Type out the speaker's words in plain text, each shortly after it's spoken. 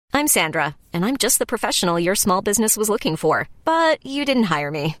I'm Sandra, and I'm just the professional your small business was looking for. But you didn't hire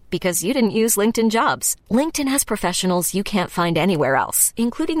me because you didn't use LinkedIn Jobs. LinkedIn has professionals you can't find anywhere else,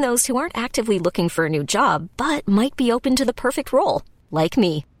 including those who aren't actively looking for a new job, but might be open to the perfect role, like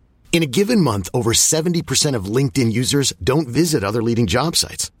me. In a given month, over 70% of LinkedIn users don't visit other leading job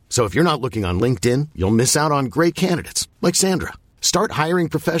sites. So if you're not looking on LinkedIn, you'll miss out on great candidates like Sandra. Start hiring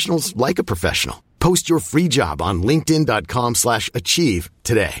professionals like a professional. Post your free job on linkedin.com/achieve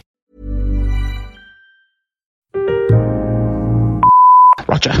today.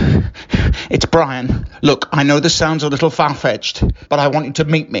 Roger, it's Brian. Look, I know this sounds a little far-fetched, but I want you to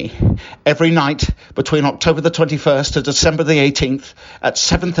meet me every night between October the 21st to December the 18th at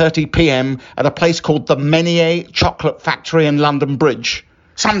 7:30 p.m. at a place called the Menier Chocolate Factory in London Bridge.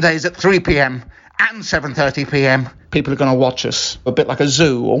 Some days at 3 p.m. and 7:30 p.m. people are going to watch us, a bit like a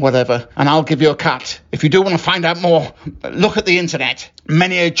zoo or whatever, and I'll give you a cut. If you do want to find out more, look at the internet,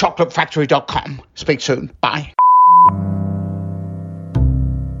 menierchocolatefactory.com. Speak soon. Bye.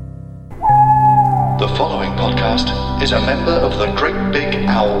 The following podcast is a member of the Great Big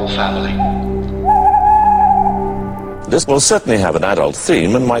Owl family. This will certainly have an adult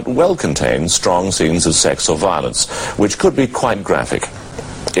theme and might well contain strong scenes of sex or violence, which could be quite graphic.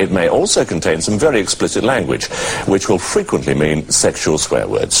 It may also contain some very explicit language, which will frequently mean sexual swear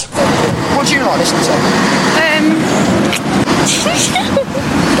words. What do you like listening to?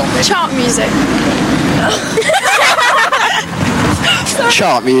 Chart music.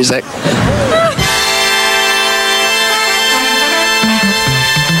 Chart music.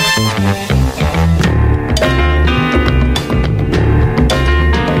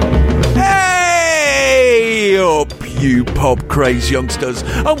 Hey up, you pop craze youngsters,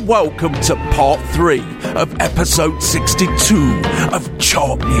 and welcome to part 3 of episode 62 of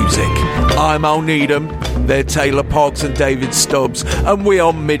Chart Music. I'm Al Needham, they're Taylor Parks and David Stubbs, and we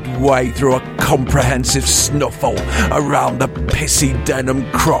are midway through a comprehensive snuffle around the pissy denim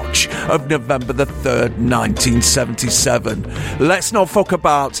crotch of November the 3rd, 1977. Let's not fuck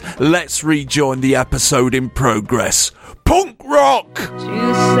about, let's rejoin the episode in progress. Punk rock! To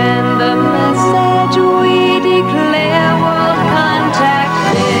send the message we declare world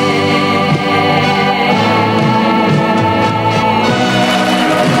contact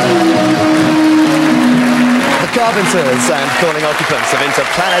The Carpenters and Calling Occupants of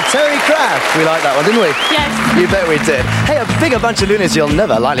Interplanetary Craft. We liked that one, didn't we? Yes. You bet we did. Hey, a bigger bunch of loonies you're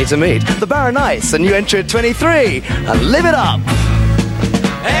never likely to meet. The Baronites, a new entry at 23. And live it up!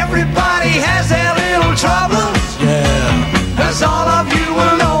 Everybody has their little troubles. Yeah. As all of you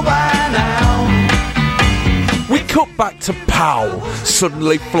will know by now. We cut back to Powell,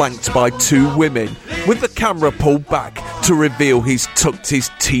 suddenly flanked by 2 women, with the camera pulled back to reveal he's tucked his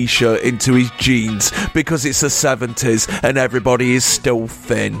t-shirt into his jeans because it's the 70s and everybody is still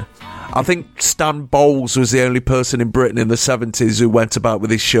thin. I think Stan Bowles was the only person in Britain in the 70s who went about with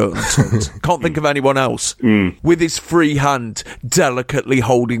his shirt untucked. Can't think of anyone else. With his free hand delicately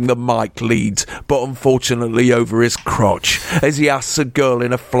holding the mic lead, but unfortunately over his crotch, as he asks a girl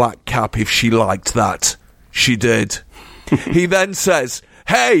in a flat cap if she liked that. She did. He then says,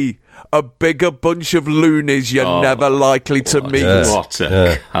 "Hey, a bigger bunch of loonies you're never likely to meet." What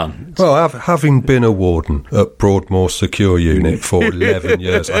a cunt. Well, having been a warden at Broadmoor Secure Unit for 11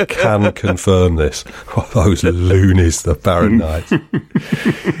 years, I can confirm this. Oh, those loonies, the Baronites.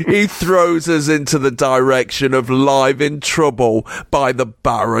 He throws us into the direction of Live in Trouble by the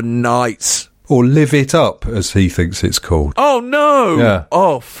Baronites. Or Live It Up, as he thinks it's called. Oh, no! Yeah.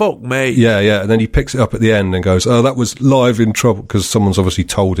 Oh, fuck me. Yeah, and then he picks it up at the end and goes, oh, that was Live in Trouble, because someone's obviously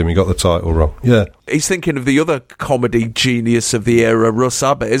told him he got the title wrong. Yeah. He's thinking of the other comedy genius of the era, Russ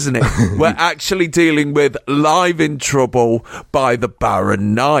Abbott, isn't it? We're actually dealing with Live in Trouble by the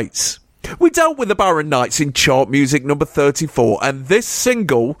Baronites. We dealt with the Baronites in Chart Music number 34, and this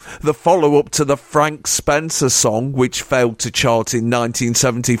single, the follow-up to the Frank Spencer song, which failed to chart in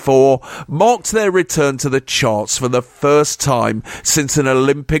 1974, marked their return to the charts for the first time since an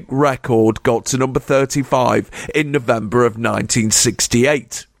Olympic record got to number 35 in November of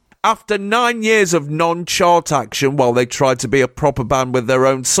 1968. After 9 years of non-chart action while they tried to be a proper band with their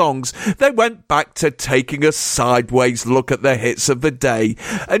own songs, they went back to taking a sideways look at the hits of the day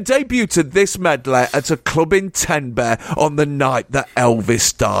and debuted this medley at a club in Tenby on the night that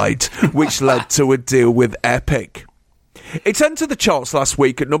Elvis died, which led to a deal with Epic. It entered the charts last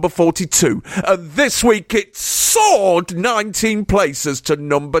week at number 42, and this week it soared 19 places to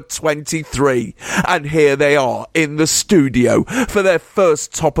number 23. And here they are in the studio for their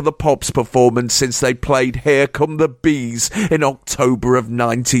first Top of the Pops performance since they played Here Come the Bees in October of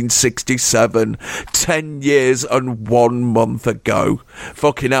 1967. 10 years and 1 month ago.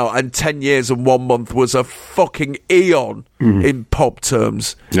 Fucking hell, and 10 years and 1 month was a fucking eon in pop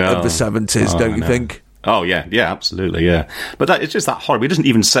terms of the 70s, don't you think? Oh yeah, absolutely, yeah. But it's just that horrible. It doesn't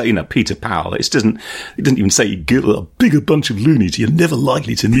even say, Peter Powell. It doesn't even say you get a bigger bunch of loonies you're never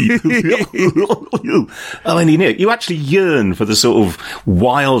likely to meet. I mean, you actually yearn for the sort of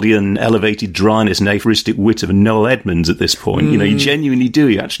Wildian elevated dryness and aphoristic wit of Noel Edmonds at this point. You genuinely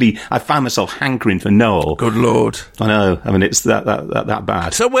do. I found myself hankering for Noel. Good Lord. I know. I mean, it's that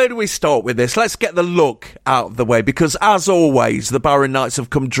bad. So where do we start with this? Let's get the look out of the way, because as always, the Barron Knights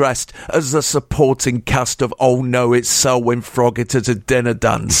have come dressed as the supporting cast of Oh No, It's Selwyn Froggatt at a dinner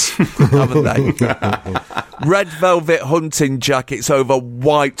dance, haven't they? Red velvet hunting jackets over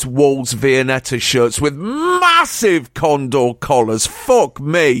white Walls Viennetta shirts with massive condor collars. Fuck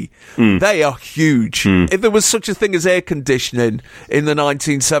me. They are huge. If there was such a thing as air conditioning in the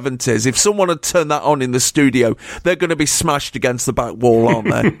 1970s, if someone had turned that on in the studio, they're going to be smashed against the back wall, aren't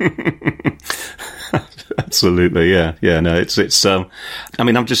they? Absolutely, yeah. No, it's. I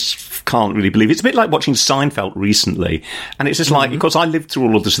mean, I'm just can't really believe it. It's a bit like watching Seinfeld recently, and it's just like, because I lived through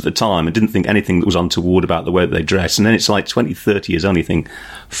all of this at the time and didn't think anything that was untoward about the way that they dress, and then it's like 20, 30 years on, you think,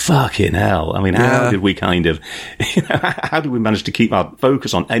 fucking hell. I mean, how did we how did we manage to keep our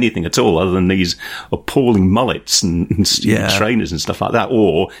focus on anything at all other than these appalling mullets and stupid trainers and stuff like that,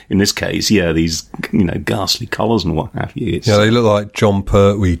 or in this case, these ghastly collars and what have you. They look like John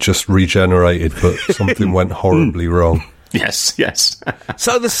Pertwee just regenerated, but something went horribly wrong. Yes.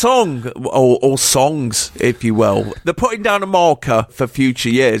 So the song, or songs, if you will, they're putting down a marker for future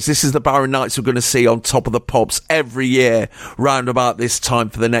years. This is the Barron Knights we're going to see on Top of the Pops every year, round about this time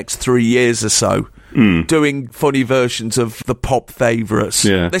for the next 3 years or so. Doing funny versions of the pop favourites.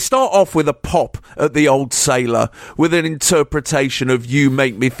 Yeah. They start off with a pop at the Old Sailor with an interpretation of You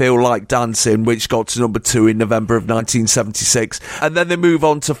Make Me Feel Like Dancing, which got to number 2 in November of 1976. And then they move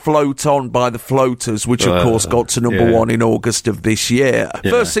on to Float On by the Floaters, which of course got to number 1 in August of this year.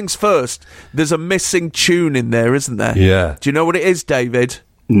 Yeah. First things first, there's a missing tune in there, isn't there? Yeah. Do you know what it is, David?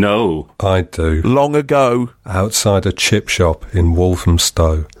 No. I do. Long ago, outside a chip shop in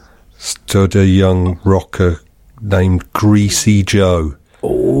Walthamstow, stood a young rocker named Greasy Joe.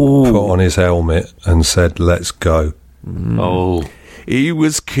 Put on his helmet and said, "Let's go." He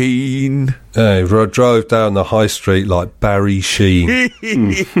was keen. He drove down the high street like Barry Sheen,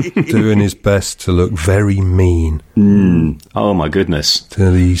 doing his best to look very mean. Oh my goodness.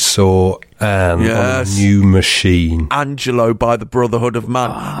 Till he saw Anne on a new machine. Angelo by the Brotherhood of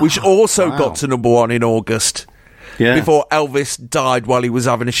Man, which also got to number 1 in August. Yeah. Before Elvis died while he was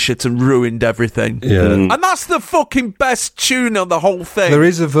having a shit and ruined everything. Yeah. And that's the fucking best tune on the whole thing. There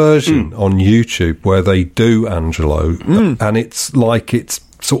is a version on YouTube where they do Angelo, and it's like it's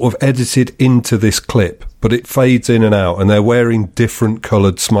sort of edited into this clip, but it fades in and out, and they're wearing different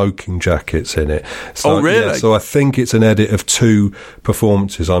coloured smoking jackets in it. So, really? Yeah, so I think it's an edit of 2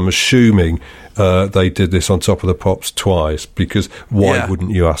 performances. I'm assuming they did this on Top of the Pops twice, because why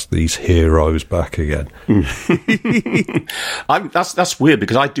wouldn't you ask these heroes back again? That's weird,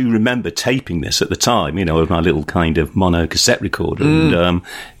 because I do remember taping this at the time, with my little kind of mono cassette recorder,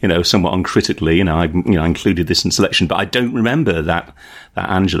 and somewhat uncritically, I included this in selection, but I don't remember that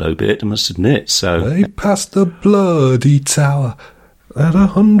Angelo bit, I must admit. So they passed the bloody tower at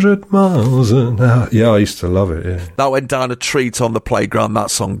 100 miles an hour. Yeah, I used to love it. Yeah, that went down a treat on the playground. That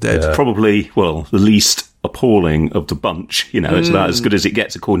song did. Yeah. Probably, the least appalling of the bunch. It's about as good as it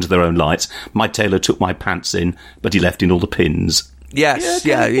gets according to their own lights. My tailor took my pants in, but he left in all the pins. Yes,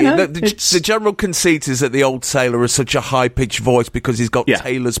 the general conceit is that the Old Sailor has such a high-pitched voice because he's got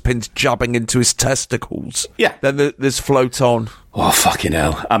tailor's pins jabbing into his testicles. Yeah. Then there's Float On. Oh, fucking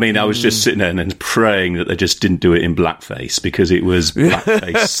hell. I mean, I was just sitting there and praying that they just didn't do it in blackface, because it was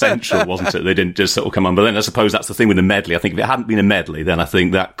blackface central, wasn't it? They didn't just sort of come on. But then I suppose that's the thing with the medley. I think if it hadn't been a medley, then I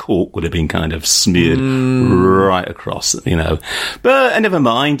think that cork would have been kind of smeared right across, But never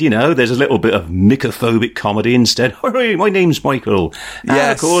mind, there's a little bit of mycophobic comedy instead. Hooray, my name's Michael.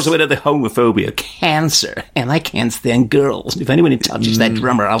 And of course, with the homophobia, cancer, and I can't stand girls. If anyone touches that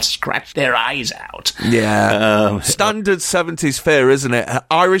drummer, I'll scratch their eyes out. Yeah. Standard 70s fair, isn't it?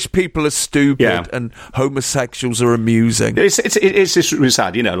 Irish people are stupid and homosexuals are amusing. It's just really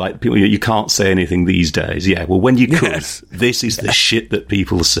sad, like people, you can't say anything these days. Yeah, well, when you could, this is the shit that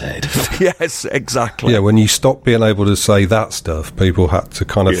people said. Yes, exactly. Yeah, when you stopped being able to say that stuff, people had to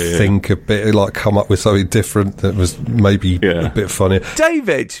kind of think a bit, like come up with something different that was maybe a bit funnier.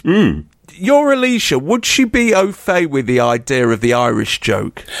 David, your Alicia, would she be au fait with the idea of the Irish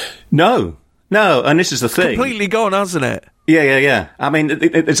joke? No, and this is the thing. Completely gone, hasn't it? Yeah. I mean,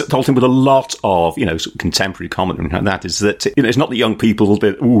 it's the whole thing with a lot of, sort of contemporary commentary like that is that, it's not that young people,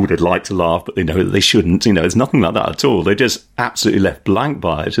 they'd like to laugh, but they know that they shouldn't. It's nothing like that at all. They're just absolutely left blank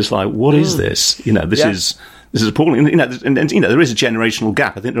by it. It's just like, what is this? This is appalling. And there is a generational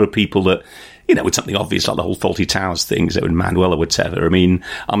gap. I think there are people that, with something obvious like the whole Fawlty Towers thing, so in Manuel or whatever. I mean,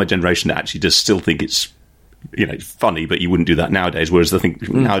 I'm a generation that actually just still think it's, funny, but you wouldn't do that nowadays. Whereas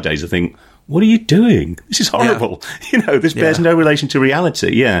nowadays I think, what are you doing? This is horrible. This bears no relation to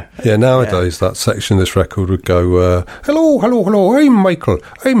reality. Yeah. Yeah, nowadays that section of this record would go, hello, I'm Michael.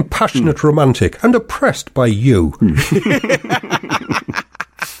 I'm passionate romantic and oppressed by you.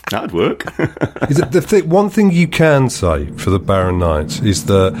 That'd work. One thing you can say for the Barron Knights is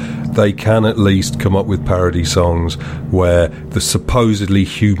that they can at least come up with parody songs where the supposedly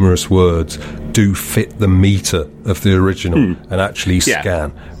humorous words do fit the meter of the original and actually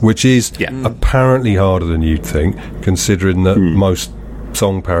scan, which is apparently harder than you'd think, considering that most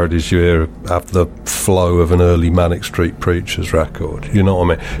song parodies you hear have the flow of an early Manic Street Preachers record. You know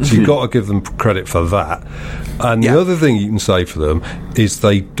what I mean? So you've got to give them credit for that. And the other thing you can say for them is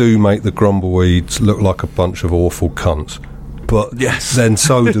they do make the Grumbleweeds look like a bunch of awful cunts. But then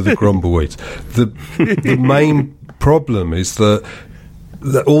so do the Grumbleweeds. The main problem is that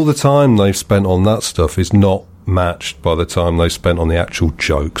all the time they've spent on that stuff is not matched by the time they spent on the actual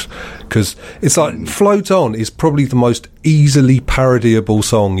jokes, because it's like Float On is probably the most easily parodiable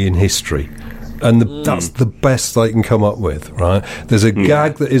song in history, and that's the best they can come up with, right? There's a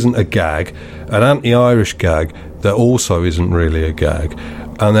gag that isn't a gag, an anti-Irish gag that also isn't really a gag,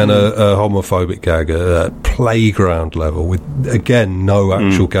 and then a homophobic gag at a playground level with, again, no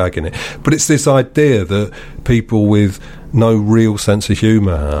actual gag in it. But it's this idea that people with no real sense of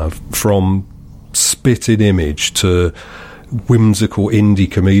humour have, from spitting image to whimsical indie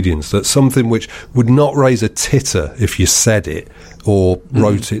comedians, that something which would not raise a titter if you said it or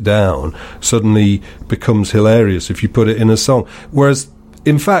wrote it down suddenly becomes hilarious if you put it in a song. Whereas,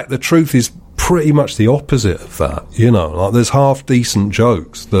 in fact, the truth is pretty much the opposite of that. Like there's half decent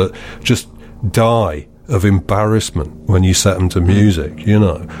jokes that just die of embarrassment when you set them to music. You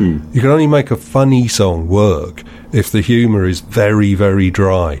can only make a funny song work if the humour is very, very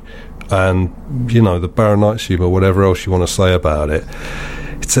dry. And, the Barron Knights humour, whatever else you want to say about it,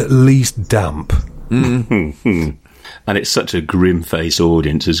 it's at least damp. And it's such a grim-faced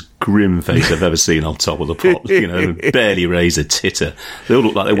audience, as grim-faced I've ever seen on Top of the Pops. Barely raise a titter. They all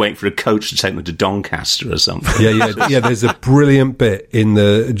look like they're waiting for a coach to take them to Doncaster or something. Yeah. There's a brilliant bit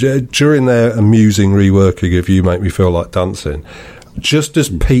during their amusing reworking of You Make Me Feel Like Dancing. Just as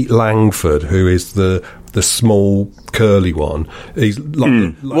Pete Langford, who is the small curly one, he's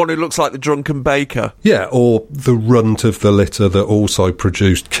like one who looks like the drunken baker, or the runt of the litter that also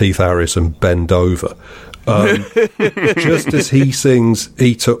produced Keith Harris and Bend Over. Just as he sings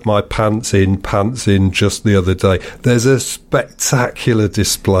 "He Took My Pants In just the other day," there's a spectacular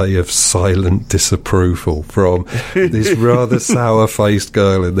display of silent disapproval from this rather sour-faced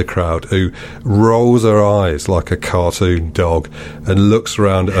girl in the crowd who rolls her eyes like a cartoon dog and looks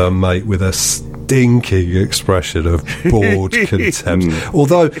around at her mate with a stinking expression of bored contempt.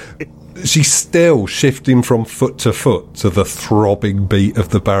 Although she's still shifting from foot to foot to the throbbing beat of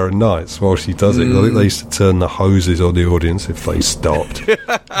the Barron Knights while she does it. I think they used to turn the hoses on the audience if they stopped.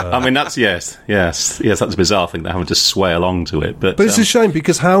 I mean, that's yes, that's a bizarre thing. They're having to sway along to it. But it's a shame,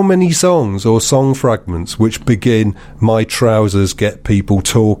 because how many songs or song fragments which begin "My trousers get people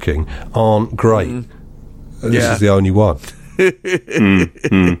talking" aren't great? This is the only one.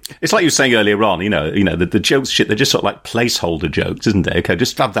 It's like you were saying earlier on, the jokes shit, they're just sort of like placeholder jokes, isn't they? Okay,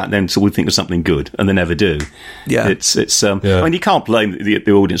 just have that then until we think of something good, and they never do. It's I mean, you can't blame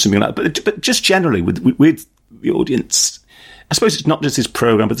the audience and like that, but just generally with the audience, I suppose it's not just this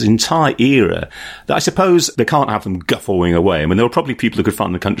programme, but this entire era, that I suppose they can't have them guffawing away. I mean, there were probably people who could find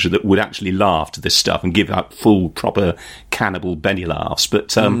in the country that would actually laugh to this stuff and give out full, proper, cannibal Benny laughs.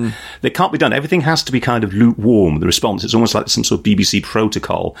 But they can't be done. Everything has to be kind of lukewarm, the response. It's almost like some sort of BBC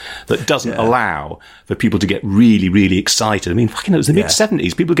protocol that doesn't allow for people to get really, really excited. I mean, fucking, it was the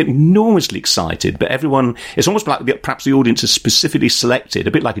mid-70s. People get enormously excited, but everyone, it's almost like perhaps the audience is specifically selected,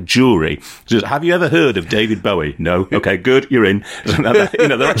 a bit like a jury. So, have you ever heard of David Bowie? No? Okay, good. You're you're in.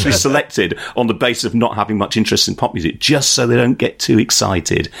 They're actually selected on the basis of not having much interest in pop music, just so they don't get too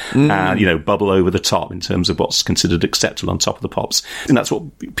excited and, bubble over the top in terms of what's considered acceptable on top of the pops. And that's what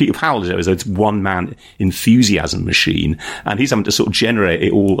Peter Powell is. It's one-man enthusiasm machine, and he's having to sort of generate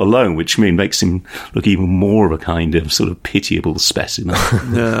it all alone, which makes him look even more of a kind of sort of pitiable specimen.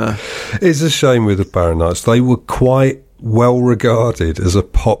 Yeah. It's a shame with the Baronites. They were quite well regarded as a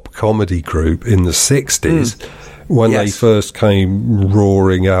pop comedy group in the 60s. When they first came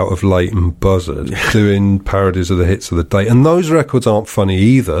roaring out of Leighton Buzzard, doing parodies of the hits of the day. And those records aren't funny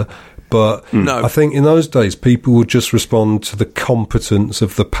either, but I think in those days people would just respond to the competence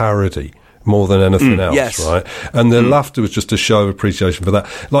of the parody more than anything else, right? And the laughter was just a show of appreciation for that.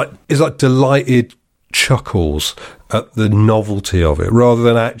 It's like delighted chuckles at the novelty of it, rather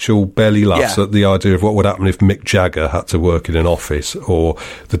than actual belly laughs at the idea of what would happen if Mick Jagger had to work in an office, or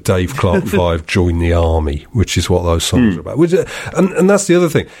the Dave Clark 5 joined the army, which is what those songs are about. And that's the other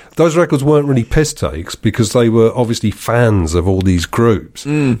thing. Those records weren't really piss takes, because they were obviously fans of all these groups.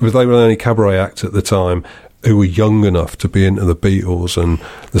 Because they were the only cabaret act at the time who were young enough to be into the Beatles and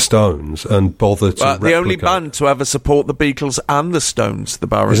the Stones and bother to replicate. The only band to ever support the Beatles and the Stones, the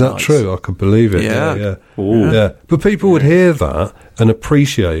Baronites. Is that true? I could believe it. Yeah. But people would hear that and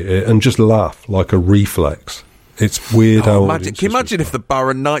appreciate it and just laugh like a reflex. It's weird how... Can you imagine if the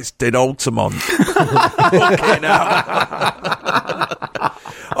Baronites did Altamont? Fucking hell.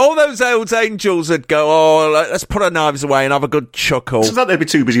 All those old angels would go, let's put our knives away and have a good chuckle. So that they'd be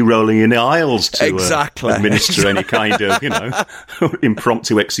too busy rolling in the aisles to administer any kind of,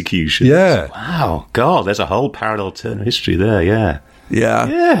 impromptu execution. Yeah. Wow, God, there's a whole parallel turn of history there, Yeah.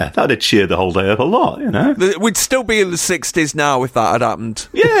 Yeah, that would have cheered the whole day up a lot, We'd still be in the 60s now if that had happened.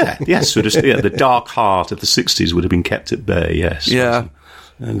 Yeah, yes. The dark heart of the 60s would have been kept at bay, yes. Yeah.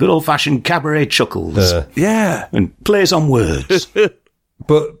 Good old-fashioned cabaret chuckles. Yeah. And plays on words.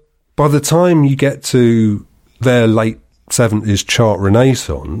 But by the time you get to their late 70s chart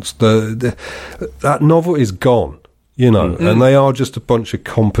renaissance, that novelty is gone, and they are just a bunch of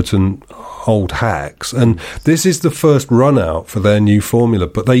competent old hacks. And this is the first run out for their new formula,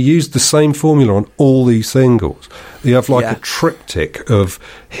 but they used the same formula on all these singles. You have a triptych of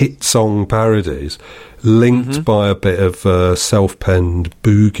hit song parodies linked by a bit of self-penned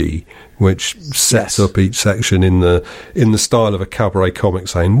boogie, which sets up each section in the style of a cabaret comic,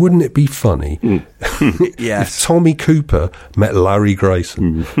 saying, "Wouldn't it be funny if Tommy Cooper met Larry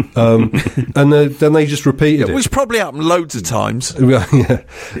Grayson?" And then they just repeated it, which probably happened loads of times. In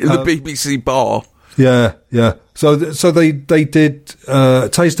the BBC bar. Yeah. So they did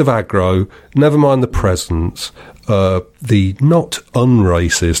Taste of Aggro, Never Mind the Presents, the not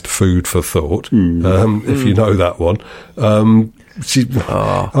unracist Food for Thought, if you know that one.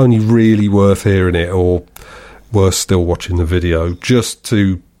 Only really worth hearing it, or worth still watching the video, just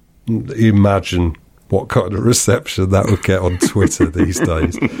to imagine what kind of reception that would get on Twitter these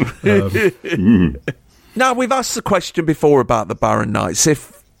days. Now, we've asked the question before about the Baronites.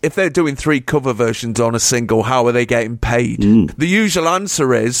 If they're doing 3 cover versions on a single, how are they getting paid? The usual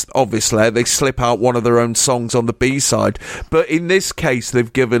answer is, obviously, they slip out one of their own songs on the B-side. But in this case,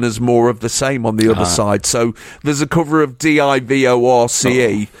 they've given us more of the same on the other side. So there's a cover of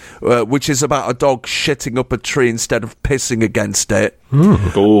DIVORCE, which is about a dog shitting up a tree instead of pissing against it.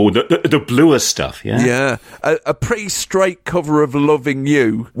 Oh, the bluer stuff, yeah. Yeah. A pretty straight cover of Loving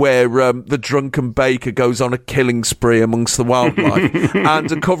You, where the drunken baker goes on a killing spree amongst the wildlife.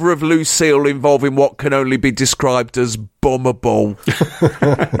 And a cover of Lucille involving what can only be described as bummable.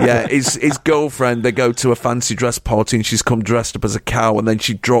 His girlfriend, they go to a fancy dress party and she's come dressed up as a cow, and then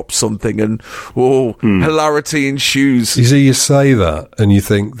she drops something and hilarity ensues. You see, you say that and you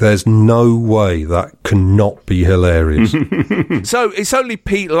think there's no way that cannot be hilarious. So it's only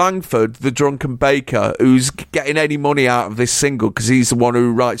Pete Langford, the drunken baker, who's getting any money out of this single, because he's the one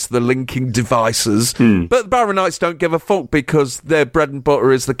who writes the linking devices. But the Baronites don't give a fuck, because their bread and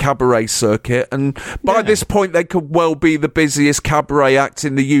butter is the cabaret circuit, and by this point they could well be the busiest cabaret act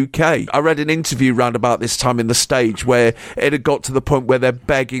in the UK. I read an interview round about this time in The Stage where it had got to the point where they're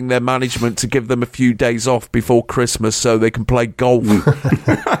begging their management to give them a few days off before Christmas so they can play golf.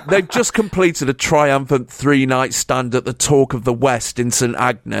 They've just completed a triumphant 3-night stand at the Talk of the West in St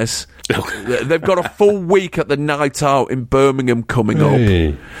Agnes. They've got a full week at the Night Out in Birmingham coming up.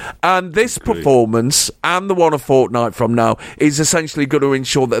 And this performance, and the one a fortnight from now, is essentially going to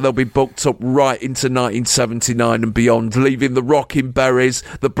ensure that they'll be booked up right into 1979 and beyond, leaving the Rocking Berries,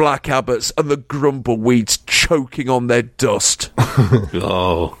 the Black Abbots and the Grumbleweeds choking on their dust.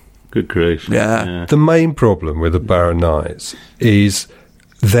 Oh, good grief. Yeah. The main problem with the Baronites is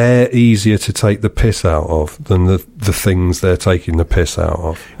they're easier to take the piss out of than the things they're taking the piss out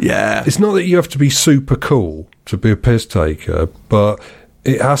of. Yeah. It's not that you have to be super cool to be a piss taker, but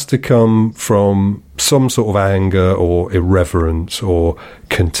it has to come from some sort of anger or irreverence or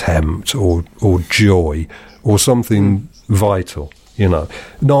contempt or joy or something vital, you know,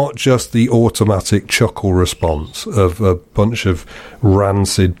 not just the automatic chuckle response of a bunch of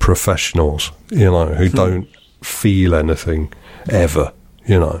rancid professionals, you know, who don't feel anything ever.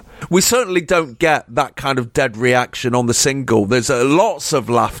 You know, we certainly don't get that kind of dead reaction on the single. There's lots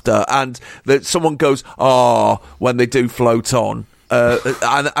of laughter, and that someone goes, "Ah," when they do Float On,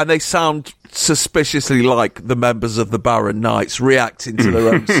 and they sound suspiciously like the members of the Barron Knights reacting to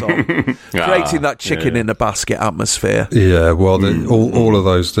their own song, creating that chicken in a basket atmosphere. Yeah, well, all of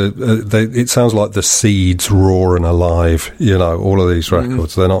those, it sounds like the Seeds raw and alive, you know, all of these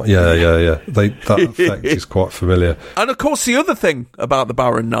records. They're not, that effect is quite familiar. And of course, the other thing about the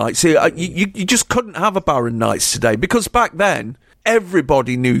Barron Knights, you just couldn't have a Barron Knights today, because back then,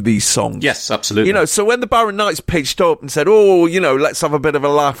 everybody knew these songs. Yes, absolutely. You know, so when the Barron Knights pitched up and said, "Oh, you know, let's have a bit of a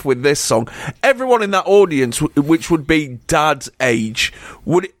laugh with this song," everyone in that audience, which would be Dad's age,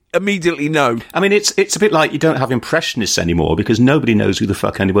 would immediately know. I mean, it's a bit like you don't have impressionists anymore because nobody knows who the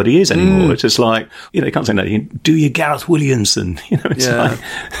fuck anybody is anymore. It's just like, you know, you can't say no, do your Gareth Williamson. You know, it's like,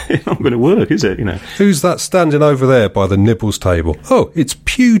 it's not going to work, is it? You know, who's that standing over there by the nibbles table? Oh, it's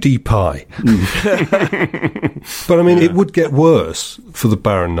PewDiePie. But I mean, it would get worse for the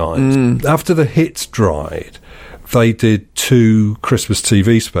Barron Knights. After the hits dried, they did 2 Christmas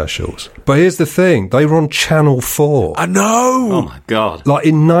TV specials. But here's the thing, they were on Channel 4. I know! Oh, my God. Like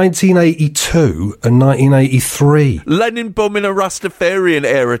in 1982 and 1983. Lenin Bum in a Rastafarian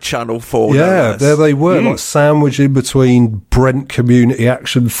era Channel 4. Yeah, there they were, like sandwiched in between Brent Community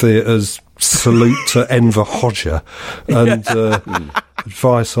Action Theatre's Salute to Enver Hoxha and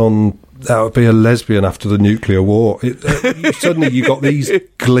advice on how to be a lesbian after the nuclear war. Suddenly you got these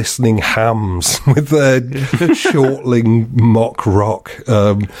glistening hams with their shortling mock rock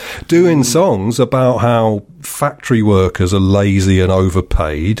doing songs about how factory workers are lazy and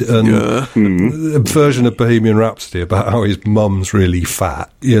overpaid, and a version of Bohemian Rhapsody about how his mum's really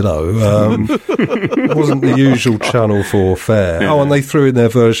fat, you know. It wasn't the usual Channel 4 fare. Oh, and they threw in their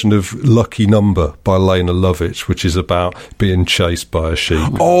version of Lucky Number by Lena Lovitch, which is about being chased by a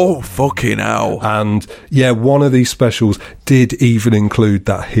sheep. Oh, fucking hell. And yeah, one of these specials did even include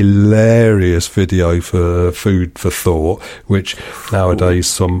that hilarious video for Food for Thought, which nowadays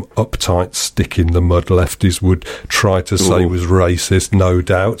some uptight stick in the mud lefties would try to say was racist, no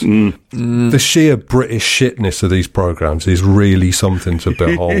doubt. The sheer British shitness of these programmes is really something to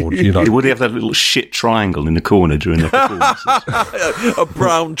behold. You know, would he have that little shit triangle in the corner during the performances? A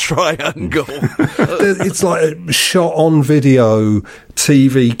brown triangle. It's like shot on video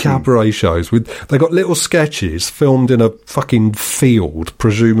TV cabaret shows they got little sketches filmed in a fucking field,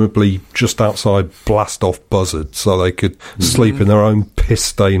 presumably just outside Blast Off Buzzard, so they could sleep in their own piss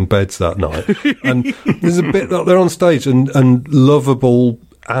stained beds that night. And there's a bit that they're on stage and lovable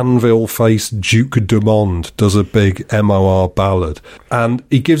anvil-faced Duke Dumond does a big MOR ballad, and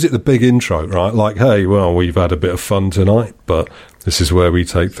he gives it the big intro, right? Like, hey, well, we've had a bit of fun tonight, but this is where we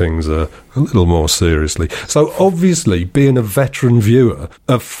take things a little more seriously. So obviously, being a veteran viewer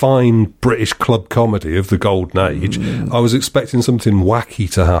of fine British club comedy of the golden age, I was expecting something wacky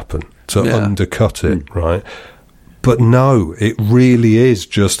to happen to undercut it, right? But no, it really is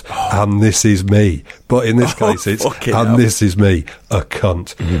just, and this is me. But in this case, it's, and this is me, a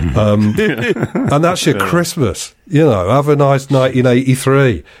cunt. And that's your Christmas. You know, have a nice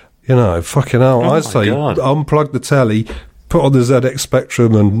 1983. You know, fucking hell. I say, unplug the telly, put on the ZX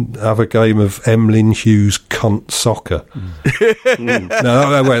Spectrum and have a game of Emlyn Hughes Cunt Soccer.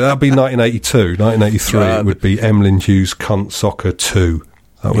 No, wait, that'd be 1982. 1983, it would be Emlyn Hughes Cunt Soccer 2.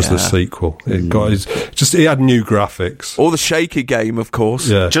 That was the sequel. It got it had new graphics. Or the Shaky game, of course.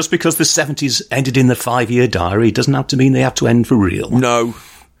 Yeah. Just because the 70s ended in the 5-year diary doesn't have to mean they have to end for real. No.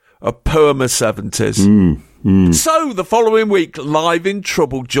 A perma 70s. So, the following week, Live in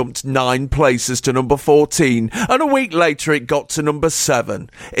Trouble jumped 9 places to number 14, and a week later it got to number 7,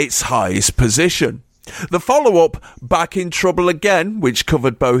 its highest position. The follow-up, Back in Trouble Again, which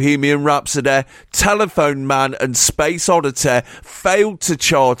covered Bohemian Rhapsody, Telephone Man and Space Oddity, failed to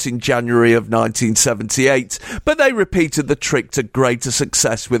chart in January of 1978, but they repeated the trick to greater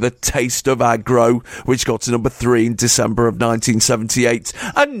success with A Taste of Aggro, which got to number 3 in December of 1978,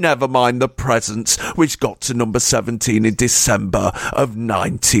 and Nevermind the Presents, which got to number 17 in December of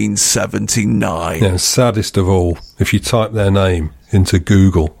 1979. Yeah, saddest of all, if you type their name into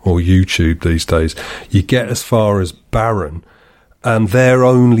Google or YouTube these days, you get as far as Barron, and they're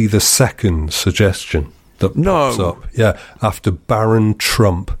only the second suggestion that pops up. Yeah, after Baron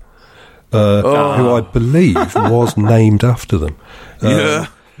Trump, who I believe was named after them. Yeah.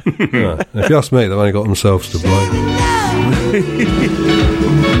 Yeah. If you ask me, they've only got themselves to blame.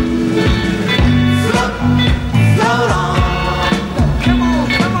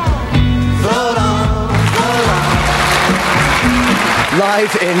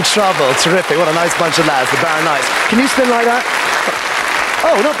 Live in Trouble. Terrific. What a nice bunch of lads, the Barron Knights. Can you spin like that?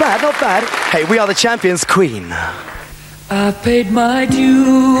 Oh, not bad, not bad. Hey, we are the champions, Queen. I've paid my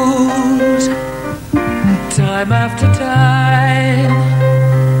dues time after time.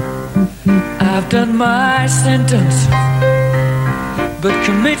 I've done my sentence, but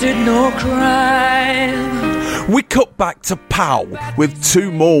committed no crime. We cut back to Powell with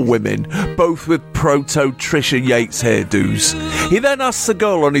two more women, both with proto-Trisha Yates hairdos. He then asks the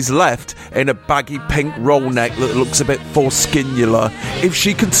girl on his left, in a baggy pink roll neck that looks a bit foreskinnular, if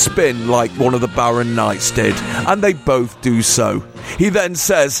she could spin like one of the Barron Knights did, and they both do so. He then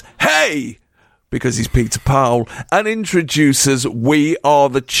says, "Hey!" because he's Peter Powell, and introduces We Are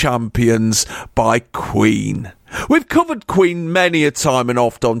the Champions by Queen. We've covered Queen many a time and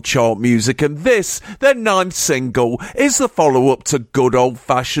oft on chart music, and this, their 9th single, is the follow-up to Good Old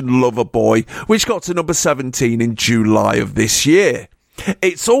Fashioned Lover Boy, which got to number 17 in July of this year.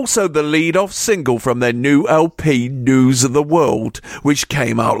 It's also the lead-off single from their new LP, News of the World, which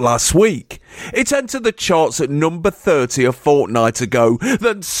came out last week. It entered the charts at number 30 a fortnight ago,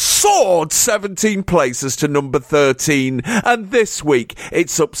 then soared 17 places to number 13, and this week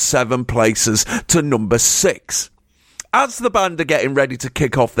it's up 7 places to number 6. As the band are getting ready to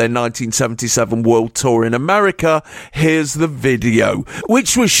kick off their 1977 world tour in America, here's the video,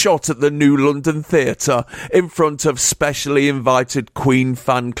 which was shot at the New London Theatre in front of specially invited Queen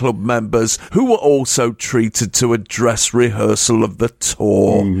fan club members who were also treated to a dress rehearsal of the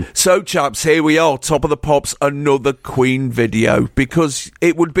tour. So, chaps, here we are, Top of the Pops, another Queen video, because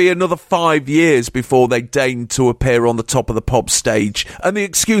it would be another 5 years before they deigned to appear on the Top of the Pops stage, and the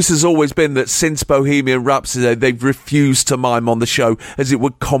excuse has always been that since Bohemian Rhapsody, they've refused to mime on the show as it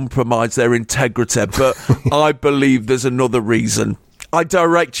would compromise their integrity, but I believe there's another reason. I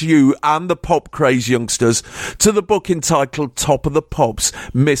direct you and the pop craze youngsters to the book entitled Top of the Pops,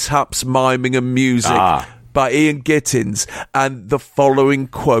 Mishaps, Miming and Music by Ian Gittins, and the following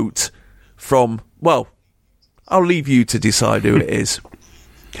quote from, well, I'll leave you to decide who it is.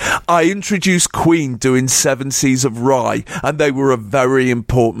 I introduced Queen doing 7 Seas of Rye, and they were a very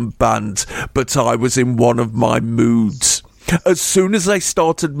important band, but I was in one of my moods. As soon as they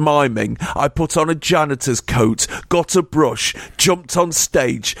started miming, I put on a janitor's coat, got a brush, jumped on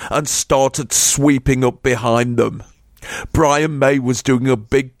stage, and started sweeping up behind them. Brian May was doing a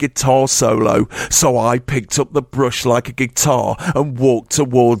big guitar solo, so I picked up the brush like a guitar and walked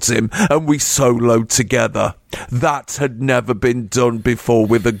towards him, and we soloed together. That had never been done before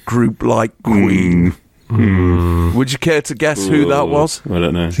with a group like Queen. Would you care to guess who that was? I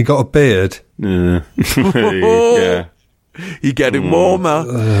don't know. Has he got a beard? Yeah. You're getting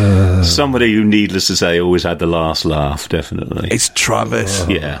warmer. Somebody who, needless to say, always had the last laugh, definitely. It's Travis.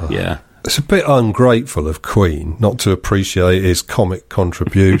 Yeah. It's a bit ungrateful of Queen not to appreciate his comic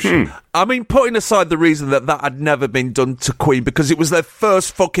contribution. I mean, putting aside the reason that had never been done to Queen because it was their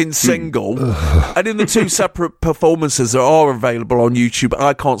first fucking single, and in the 2 separate performances that are available on YouTube,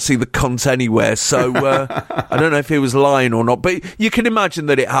 I can't see the cunt anywhere, so I don't know if he was lying or not, but you can imagine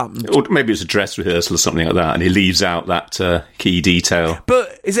that it happened. Or maybe it's a dress rehearsal or something like that, and he leaves out that key detail.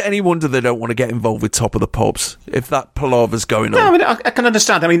 But is it any wonder they don't want to get involved with Top of the Pops, if that palaver's going on? No, I mean, I can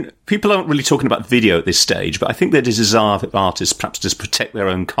understand. I mean, people aren't really talking about video at this stage, but I think there is a desire for artists perhaps just protect their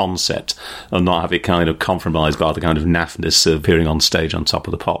own concept and not have it kind of compromised by the kind of naffness of appearing on stage on Top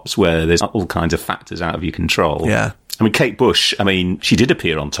of the Pops, where there's all kinds of factors out of your control. Yeah. I mean, Kate Bush, she did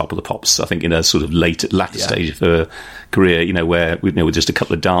appear on Top of the Pops, I think, in a sort of latter stage of her career, where, with just a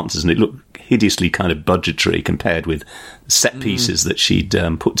couple of dancers, and it looked hideously kind of budgetary compared with set pieces that she'd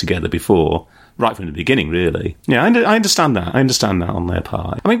put together before. Right from the beginning, really. Yeah, I understand that. I understand that on their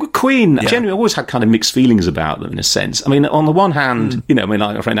part. I mean, with Queen, generally, I always had kind of mixed feelings about them, in a sense. I mean, on the one hand, like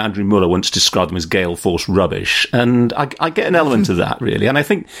my friend Andrew Muller once described them as gale force rubbish, and I get an element of that, really. And I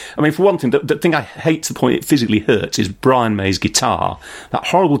think, for one thing, the thing I hate to the point it physically hurts is Brian May's guitar. That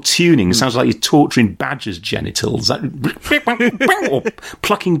horrible tuning sounds like you're torturing badgers' genitals. Or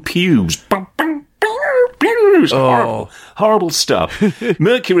plucking pubes. horrible stuff.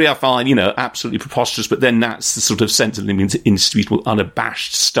 Mercury, I find, absolutely preposterous, but then that's the sort of sense of an indisputable,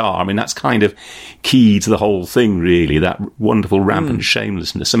 unabashed star. I mean, that's kind of key to the whole thing, really, that wonderful rampant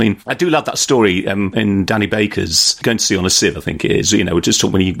shamelessness. I mean, I do love that story in Danny Baker's Going to See on a Sieve, I think it is, just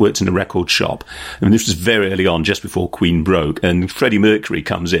when he worked in a record shop. I mean, this was very early on, just before Queen broke, and Freddie Mercury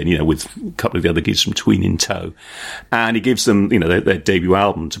comes in, with a couple of the other kids from Tween in tow, and he gives them, their debut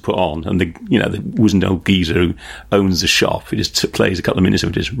album to put on, and there was no geezer who owns the shop. He just plays a couple of minutes of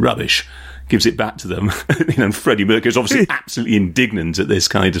it, just rubbish, gives it back to them. And Freddie Mercury is obviously absolutely indignant at this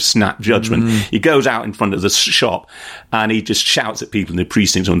kind of snap judgment. He goes out in front of the shop and he just shouts at people in the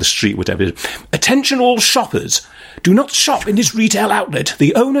precincts on the street, whatever. Attention all shoppers. Do not shop in this retail outlet.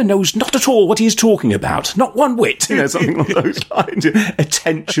 The owner knows not at all what he is talking about. Not one whit. Something along those lines.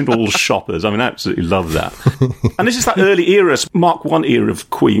 Attention all shoppers. I mean, I absolutely love that. And this is that early era, Mark I era of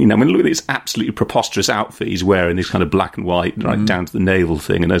Queen. I mean, look at this absolutely preposterous outfit he's wearing, this kind of black and white, right down to the navel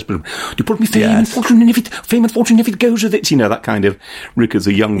thing. And there's, do you put me fame and fortune, and fame and fortune if it goes with it? That kind of Rick of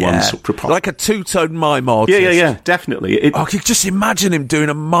the Young Ones. Sort of like a two-tone mime artist. Yeah, definitely. I could just imagine him doing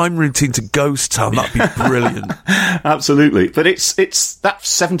a mime routine to Ghost Town. That'd be brilliant. Absolutely. But it's that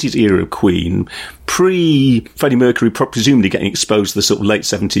 70s era of Queen, pre-Freddie Mercury, presumably getting exposed to the sort of late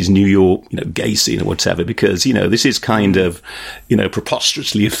 70s New York, gay scene or whatever, because, this is kind of,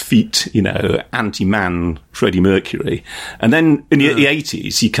 preposterously effete, anti-man Freddie Mercury. And then in the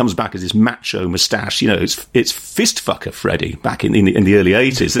 80s, he comes back as this macho moustache, it's fist fucker Freddie back in the early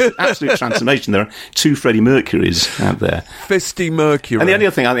 80s. It's an absolute transformation. There are two Freddie Mercurys out there. Fisty Mercury. And the only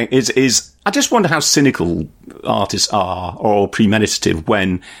other thing I think is I just wonder how cynical artists are, or premeditative,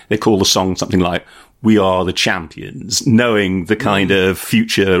 when they call the song something like "We Are the Champions," knowing the kind of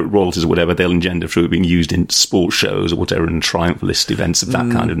future royalties or whatever they'll engender through being used in sports shows or whatever, and triumphalist events of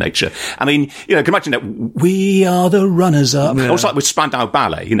that kind of nature. I mean, can you imagine that? We are the runners-up. Yeah. Also, like with Spandau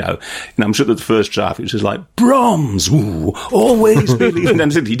Ballet, I'm sure that the first draft it was just like bronze, ooh, always believe. And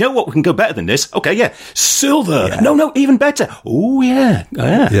then you know what? We can go better than this. Okay, yeah, silver. Yeah. No, even better. Oh yeah.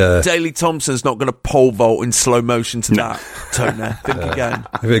 Daley Thompson's not going to pole vault in slow motion to that tone there. Think again.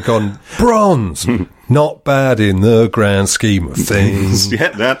 If it gone bronze. Not bad in the grand scheme of things.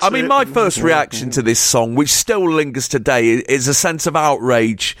 I mean, my first reaction to this song, which still lingers today, is a sense of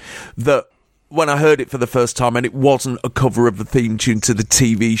outrage that when I heard it for the first time, and it wasn't a cover of the theme tune to the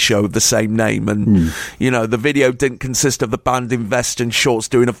TV show of the same name, and the video didn't consist of the band in vest and shorts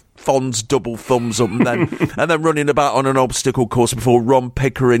doing a Fonz double thumbs up and then running about on an obstacle course before Ron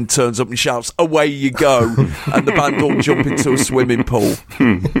Pickering turns up and shouts, "Away you go," and the band all jump into a swimming pool.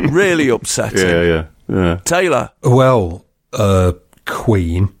 Really upsetting. Yeah. Taylor. Well,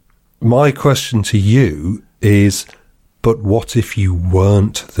 Queen, my question to you is, but what if you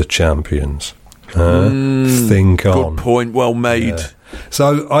weren't the champions? Think on. Good point, well made. Yeah.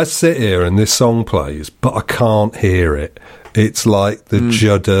 So I sit here and this song plays, but I can't hear it. It's like the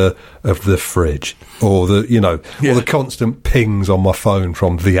judder of the fridge, or the or the constant pings on my phone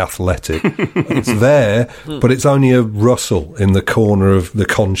from The Athletic. It's there, but it's only a rustle in the corner of the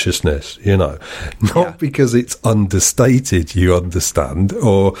consciousness, Not because it's understated, you understand,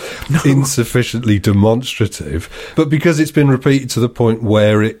 or insufficiently demonstrative, but because it's been repeated to the point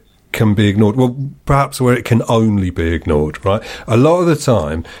where it can be ignored. Well, perhaps where it can only be ignored, right? A lot of the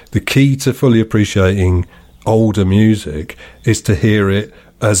time, the key to fully appreciating older music is to hear it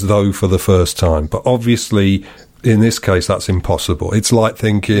as though for the first time. But obviously, in this case, that's impossible. It's like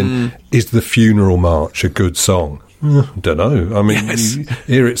thinking, is the Funeral March a good song? I don't know. I mean, you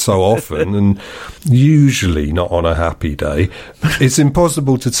hear it so often, and usually not on a happy day. It's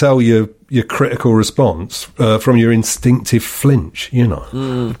impossible to tell your critical response from your instinctive flinch,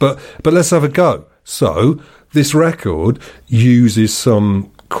 But let's have a go. So, this record uses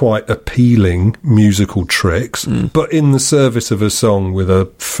some quite appealing musical tricks, but in the service of a song with a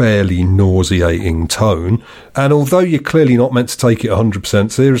fairly nauseating tone. And although you're clearly not meant to take it 100%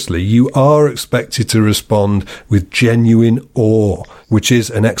 seriously, you are expected to respond with genuine awe, which is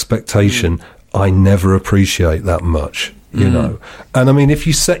an expectation I never appreciate that much. And I mean, if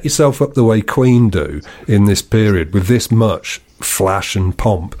you set yourself up the way Queen do in this period with this much flash and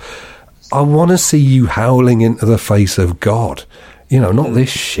pomp, I want to see you howling into the face of God. Not this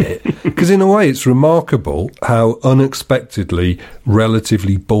shit. Because in a way, it's remarkable how unexpectedly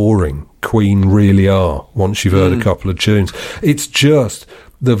relatively boring Queen really are once you've heard a couple of tunes. It's just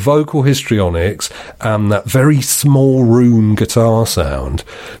the vocal histrionics and that very small room guitar sound.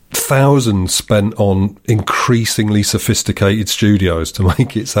 Thousands spent on increasingly sophisticated studios to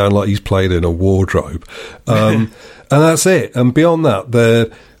make it sound like he's played in a wardrobe. And that's it. And beyond that, they're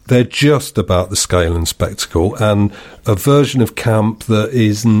They're just about the scale and spectacle, and a version of camp that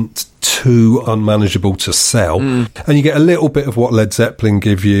isn't too unmanageable to sell. And you get a little bit of what Led Zeppelin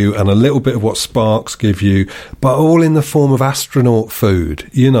give you and a little bit of what Sparks give you, but all in the form of astronaut food.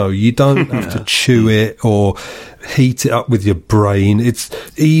 You know, you don't have to chew it or heat it up with your brain. It's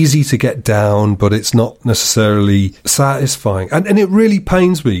easy to get down, but it's not necessarily satisfying. And it really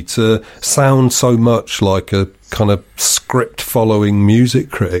pains me to sound so much like a kind of script-following music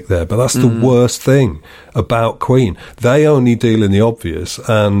critic there, but that's the worst thing about Queen. They only deal in the obvious,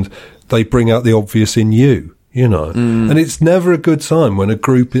 and they bring out the obvious in you, you know. And it's never a good time when a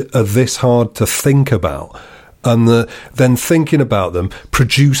group are this hard to think about, and then thinking about them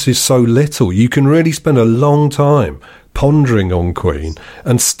produces so little. You can really spend a long time pondering on Queen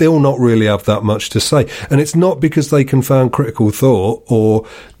and still not really have that much to say. And it's not because they confound critical thought or,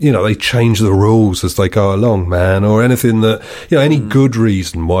 you know, they change the rules as they go along, man, or anything that, you know, any good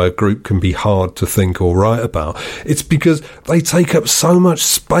reason why a group can be hard to think or write about. It's because they take up so much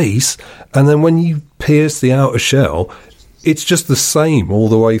space, and then when you pierce the outer shell, it's just the same all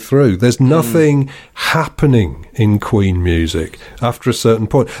the way through. There's nothing happening in Queen music after a certain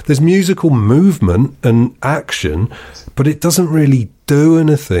point. There's musical movement and action, but it doesn't really do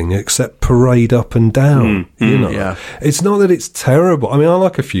anything except parade up and down, you know. Yeah. It's not that it's terrible. I mean, I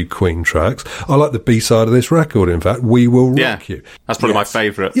like a few Queen tracks. I like the B-side of this record, in fact, We Will Rock You. That's probably my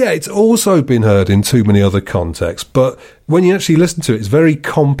favourite. Yeah, it's also been heard in too many other contexts, but when you actually listen to it, it's very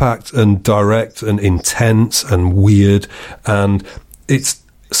compact and direct and intense and weird, and it's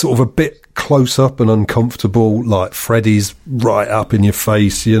sort of a bit close up and uncomfortable, like Freddie's right up in your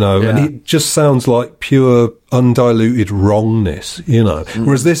face, you know, and it just sounds like pure undiluted wrongness, you know,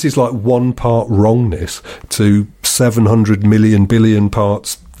 whereas this is like one part wrongness to 700 million billion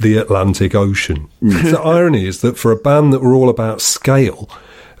parts the Atlantic Ocean. The irony is that for a band that were all about scale,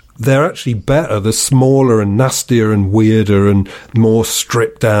 they're actually better the smaller and nastier and weirder and more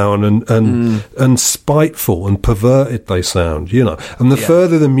stripped down and spiteful and perverted they sound, you know. And the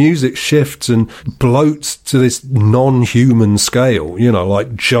further the music shifts and bloats to this non-human scale, you know,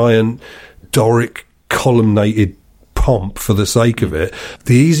 like giant Doric columnated pomp for the sake of it,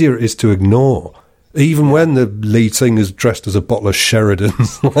 the easier it is to ignore. Even when the lead singer's dressed as a bottle of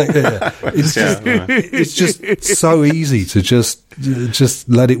Sheridan's, it's just so easy to just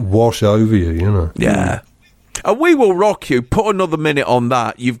let it wash over you, you know. Yeah. And We Will Rock You, put another minute on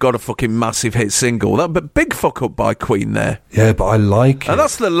that, you've got a fucking massive hit single. That, but big fuck up by Queen there. Yeah, but I like it. And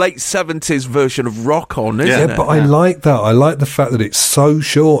that's the late 70s version of Rock On, isn't it? Yeah, but I like that. I like the fact that it's so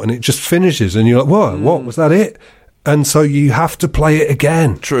short and it just finishes and you're like, what, was that it? And so you have to play it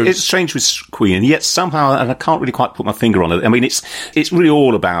again. True. It's strange with Queen, and yet somehow, and I can't really quite put my finger on it. I mean, it's really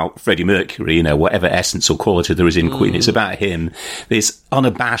all about Freddie Mercury, you know, whatever essence or quality there is in Queen. It's about him. This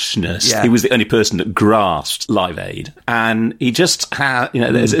unabashedness. Yeah. He was the only person that grasped Live Aid. And he just had, you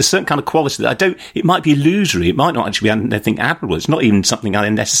know, there's a certain kind of quality that it might be illusory. It might not actually be anything admirable. It's not even something I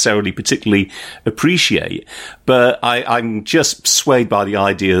necessarily particularly appreciate. But I'm just swayed by the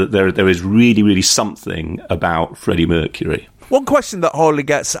idea that there is really, really something about Freddie Mercury. One question that hardly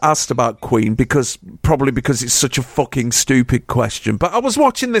gets asked about Queen, probably because it's such a fucking stupid question, but I was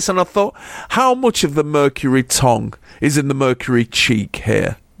watching this and I thought, how much of the Mercury tongue is in the Mercury cheek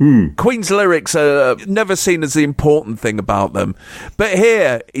here? Queen's lyrics are never seen as the important thing about them. But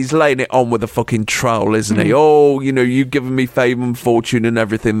here, he's laying it on with a fucking trowel, isn't he? Oh, you know, you've given me fame and fortune and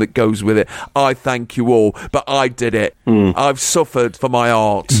everything that goes with it. I thank you all, but I did it. I've suffered for my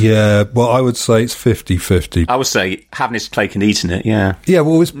art. Yeah, well, I would say it's 50-50. I would say having his cake and eating it, yeah. Yeah,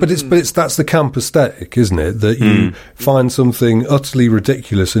 well, that's the camp aesthetic, isn't it? That you find something utterly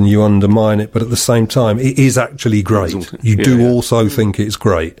ridiculous and you undermine it, but at the same time, it is actually great. You do also think it's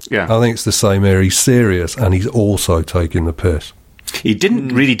great. Yeah. I think it's the same here. He's serious and he's also taking the piss. He didn't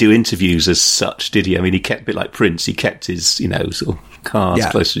really do interviews as such, did he? I mean, he kept a bit like Prince. He kept his, you know, sort of cards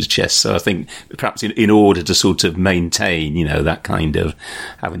close to his chest. So I think perhaps in order to sort of maintain, you know, that kind of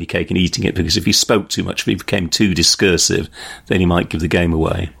having your cake and eating it, because if he spoke too much, if he became too discursive, then he might give the game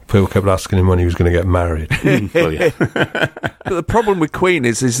away. People kept asking him when he was going to get married. Well, yeah. But the problem with Queen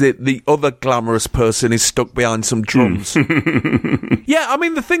is that the other glamorous person is stuck behind some drums. Yeah, I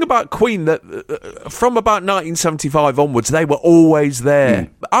mean, the thing about Queen, that from about 1975 onwards, they were always there.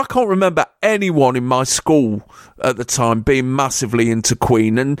 I can't remember anyone in my school at the time being massively into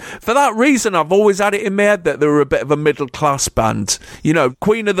Queen, and for that reason I've always had it in my head that they were a bit of a middle class band. You know,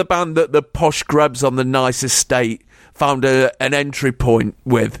 Queen are the band that the posh grubs on the nice estate found an entry point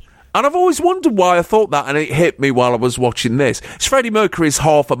with, And I've always wondered why I thought that, and it hit me while I was watching this. It's Freddie Mercury's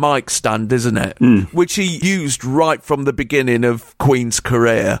half a mic stand, isn't it? Which he used right from the beginning of Queen's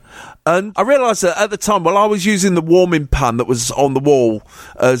career. And I realised that at the time, while I was using the warming pan that was on the wall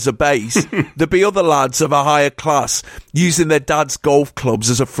as a bass, there'd be other lads of a higher class using their dad's golf clubs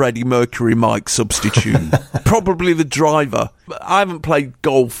as a Freddie Mercury mic substitute. Probably the driver. I haven't played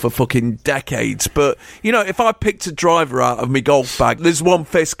golf for fucking decades, but, you know, if I picked a driver out of my golf bag, there's one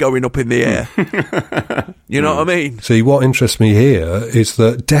fist going up in the air. You know what I mean? See, what interests me here is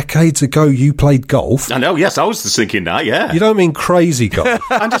that decades ago you played golf. I know, yes, I was just thinking that, yeah. You don't mean crazy golf.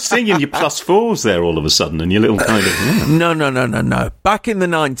 I'm just thinking your +4s there all of a sudden, and your little kind of... No. Back in the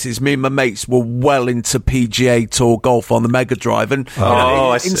 90s, me and my mates were well into PGA Tour golf on the Mega Drive, and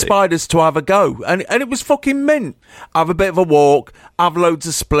it inspired us to have a go. And it was fucking mint. Have a bit of a walk, have loads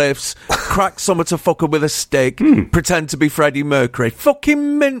of spliffs, crack someone to fuck with a stick, pretend to be Freddie Mercury.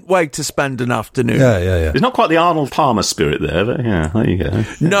 Fucking mint way to spend an afternoon. Yeah. It's not quite the Arnold Palmer spirit there, but yeah, there you go.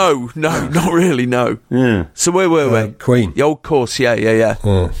 No, not really, no. Yeah. So where were we? Queen. Yeah, of course, yeah.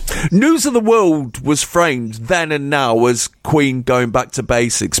 News of the World was framed then and now as Queen going back to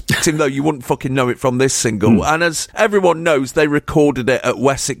basics, even though you wouldn't fucking know it from this single. And as everyone knows, they recorded it at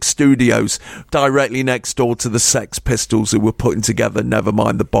Wessex Studios, directly next door to the Sex Pistols, who were putting together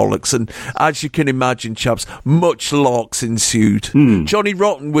Nevermind the Bollocks. And as you can imagine, chaps, much larks ensued. Johnny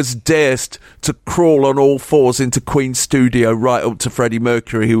Rotten was dared to crawl on all fours into Queen's studio right up to Freddie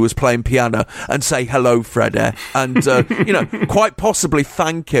Mercury, who was playing piano, and say, "Hello, Freddie," and quite possibly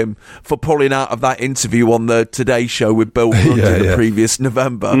thank him for pulling out of that interview on the Today Show with Bill Grundy the previous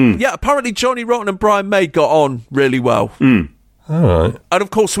November. Yeah, apparently Johnny Rotten and Brian May got on really well. All right. And of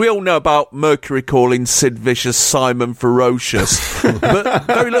course, we all know about Mercury calling Sid Vicious Simon Ferocious, but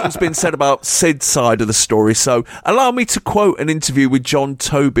very little's been said about Sid's side of the story. So allow me to quote an interview with John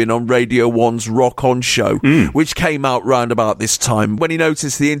Tobin on Radio 1's Rock On show, which came out round about this time, when he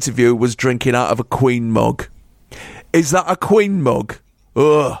noticed the interviewer was drinking out of a Queen mug. "Is that a Queen mug?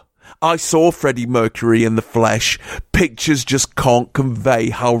 Ugh. I saw Freddie Mercury in the flesh. Pictures just can't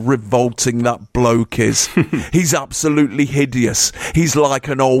convey how revolting that bloke is. He's absolutely hideous. He's like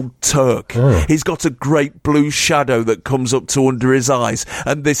an old Turk. He's got a great blue shadow that comes up to under his eyes,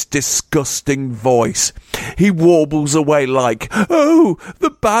 and this disgusting voice. He warbles away like, 'Oh, the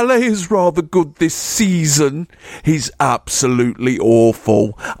ballet is rather good this season.' He's absolutely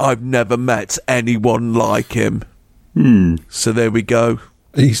awful. I've never met anyone like him." So there we go.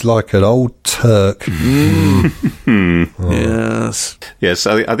 He's like an old Turk. Yes. Yes,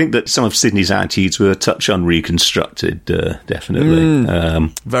 I think that some of Sydney's attitudes were a touch unreconstructed,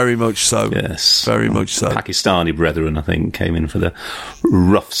 definitely. Very much so. Yes. Very much so. Pakistani brethren, I think, came in for the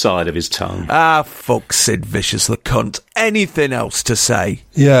rough side of his tongue. Fuck Sid Vicious, the cunt. Anything else to say?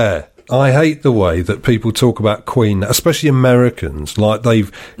 Yeah. I hate the way that people talk about Queen, especially Americans, like they've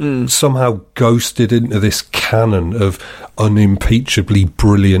somehow ghosted into this canon of unimpeachably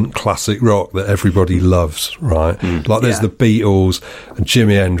brilliant classic rock that everybody loves, right? Like there's the Beatles and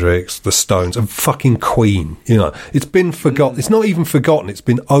Jimi Hendrix, the Stones, and fucking Queen. You know, it's been forgotten. It's not even forgotten. It's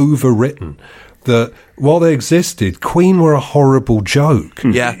been overwritten. That while they existed, Queen were a horrible joke.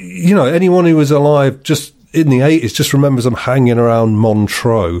 Yeah. You know, anyone who was alive just in the 80s just remembers them hanging around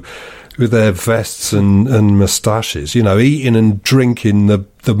Montreux with their vests and moustaches, you know, eating and drinking the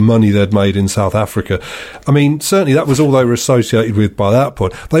money they'd made in South Africa. I mean, certainly that was all they were associated with by that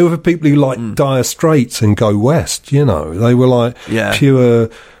point. They were the people who liked Dire Straits and Go West, you know. They were like pure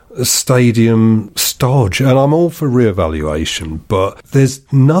stadium stodge. And I'm all for reevaluation, but there's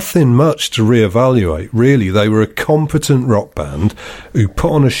nothing much to reevaluate, really. They were a competent rock band who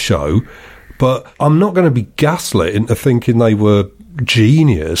put on a show, but I'm not going to be gaslit into thinking they were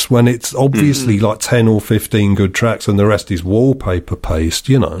genius when it's obviously like 10 or 15 good tracks and the rest is wallpaper paste,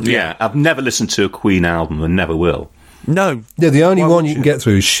 you know. Yeah, I've never listened to a Queen album and never will. No. Yeah, the only one you can get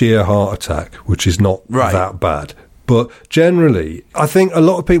through is Sheer Heart Attack, which is not that bad. But generally, I think a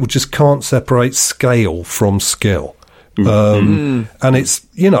lot of people just can't separate scale from skill. And it's,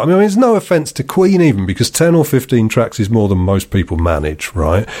 you know, I mean, there's no offence to Queen even, because 10 or 15 tracks is more than most people manage,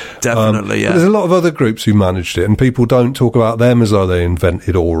 right? Definitely, There's a lot of other groups who managed it, and people don't talk about them as though they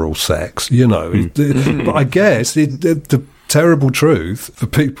invented oral sex, you know. But I guess the terrible truth for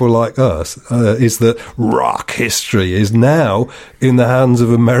people like us is that rock history is now in the hands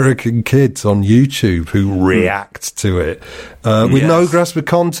of American kids on YouTube who react to it with no grasp of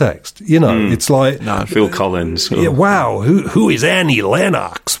context. You know, it's like Phil Collins. Yeah, wow, who is Annie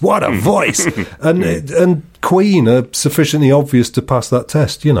Lennox? What a voice! and Queen are sufficiently obvious to pass that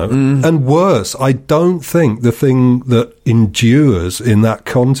test, you know. And worse, I don't think the thing that endures in that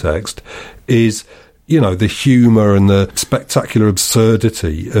context is, you know, the humour and the spectacular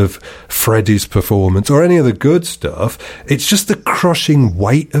absurdity of Freddie's performance or any of the good stuff. It's just the crushing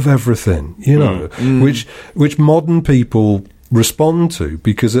weight of everything, you know, which modern people respond to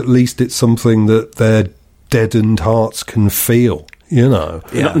because at least it's something that their deadened hearts can feel. You know,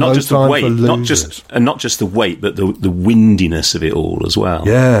 not just the weight, not just the weight, but the windiness of it all as well.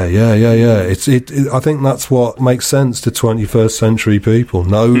 Yeah. I think that's what makes sense to 21st century people.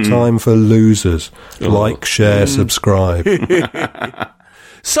 No time for losers. Like, share, subscribe.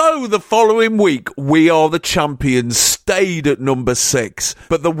 So, the following week, We Are the Champions stayed at number 6,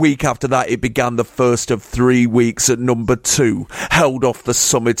 but the week after that it began the first of 3 weeks at number 2, held off the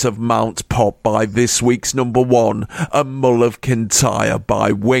summit of Mount Pop by this week's number 1, A Mull of Kintyre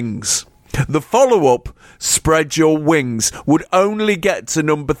by Wings. The follow-up, Spread Your Wings, would only get to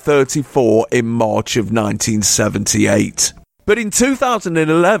number 34 in March of 1978. But in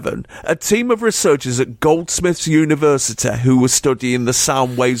 2011, a team of researchers at Goldsmiths University who were studying the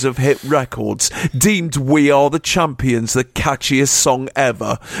sound waves of hit records deemed We Are the Champions the catchiest song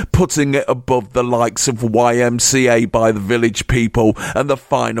ever, putting it above the likes of YMCA by the Village People and The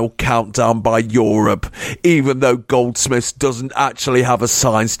Final Countdown by Europe, even though Goldsmiths doesn't actually have a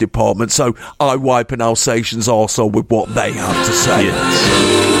science department, so I wipe an Alsatian's arsehole with what they have to say.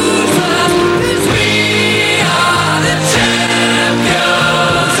 Yes.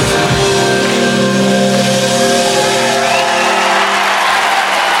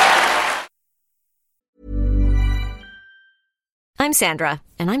 I'm Sandra,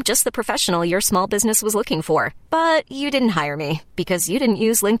 and I'm just the professional your small business was looking for. But you didn't hire me because you didn't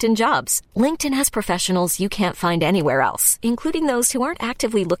use LinkedIn Jobs. LinkedIn has professionals you can't find anywhere else, including those who aren't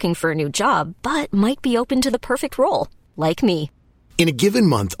actively looking for a new job, but might be open to the perfect role, like me. In a given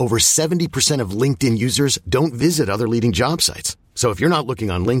month, over 70% of LinkedIn users don't visit other leading job sites. So if you're not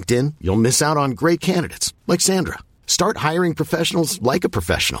looking on LinkedIn, you'll miss out on great candidates, like Sandra. Start hiring professionals like a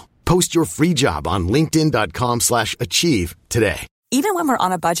professional. Post your free job on linkedin.com/achieve today. Even when we're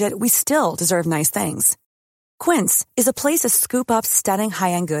on a budget, we still deserve nice things. Quince is a place to scoop up stunning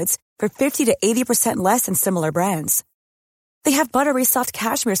high-end goods for 50 to 80% less than similar brands. They have buttery soft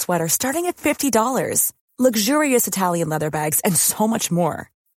cashmere sweaters starting at $50, luxurious Italian leather bags, and so much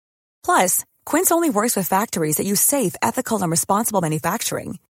more. Plus, Quince only works with factories that use safe, ethical, and responsible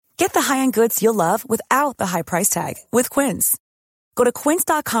manufacturing. Get the high-end goods you'll love without the high price tag with Quince. Go to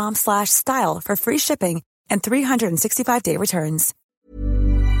quince.com/style for free shipping and 365-day returns.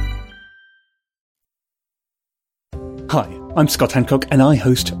 Hi, I'm Scott Hancock, and I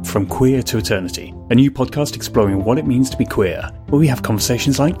host From Queer to Eternity, a new podcast exploring what it means to be queer, where we have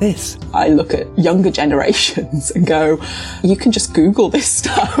conversations like this. I look at younger generations and go, you can just Google this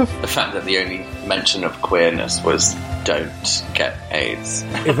stuff. The fact that the only mention of queerness was don't get AIDS.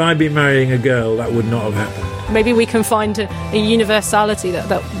 If I'd been marrying a girl, that would not have happened. Maybe we can find a universality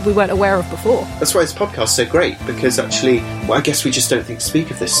that we weren't aware of before. That's why this podcast's so great, because actually, I guess we just don't think to speak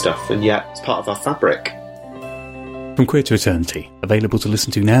of this stuff, and yet it's part of our fabric. From Queer to Eternity, available to listen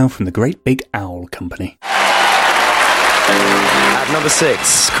to now from the Great Big Owl Company. At number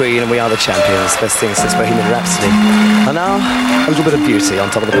 6, Queen and We Are the Champions, best thing since Bohemian Rhapsody. And now, a little bit of beauty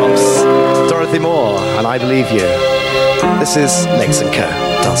on top of the pops. Dorothy Moore and I Believe You. This is Legs & Co.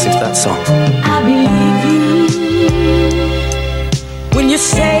 dancing to that song. I believe you when you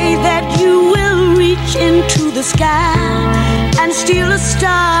say that you will reach into the sky and steal a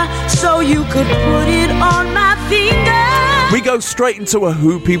star so you could put it on my finger. We go straight into a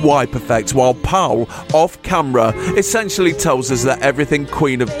Hoopy wipe effect while Powell, off camera, essentially tells us that everything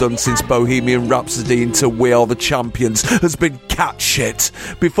Queen have done since Bohemian Rhapsody into We Are the Champions has been cat shit,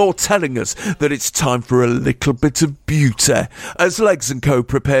 before telling us that it's time for a little bit of beauty, as Legs & Co.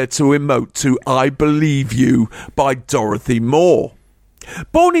 prepare to emote to I Believe You by Dorothy Moore.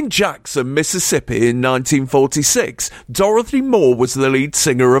 Born in Jackson, Mississippi in 1946, Dorothy Moore was the lead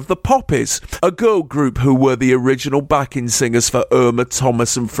singer of the Poppies, a girl group who were the original backing singers for Irma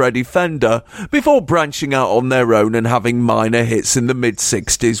Thomas and Freddie Fender, before branching out on their own and having minor hits in the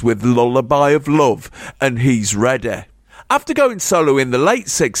mid-60s with Lullaby of Love and He's Ready. After going solo in the late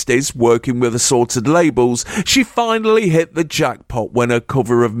 60s, working with assorted labels, she finally hit the jackpot when her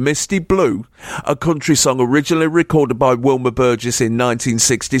cover of Misty Blue, a country song originally recorded by Wilma Burgess in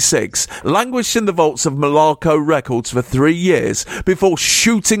 1966, languished in the vaults of Malarco Records for 3 years before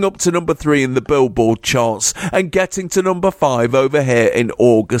shooting up to number 3 in the Billboard charts and getting to number 5 over here in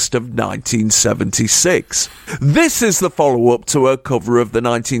August of 1976. This is the follow-up to her cover of the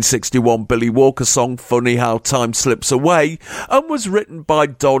 1961 Billy Walker song Funny How Time Slips Away, and was written by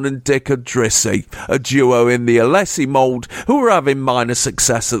Don and Dick Adrisi, a duo in the Alessi mould who were having minor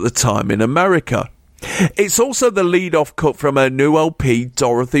success at the time in America. It's also the lead-off cut from her new LP,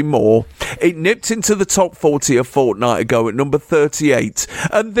 Dorothy Moore. It nipped into the top 40 a fortnight ago at number 38,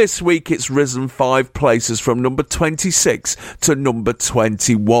 and this week it's risen 5 places from number 26 to number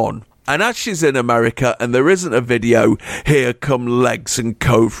 21. And as she's in America and there isn't a video, here come Legs and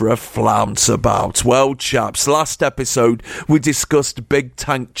Co for a flounce about. Well, chaps, last episode we discussed Big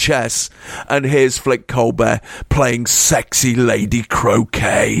Tank Chess, and here's Flick Colbert playing Sexy Lady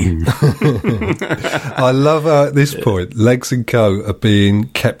Croquet. I love how at this point Legs and Co are being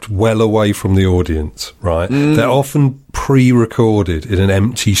kept well away from the audience, right? They're often pre-recorded in an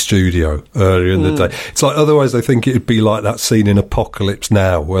empty studio earlier in the day. It's like, otherwise they think it'd be like that scene in Apocalypse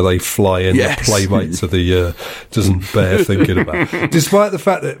Now where they fly in the Playmates of the Year. Doesn't bear thinking about. Despite the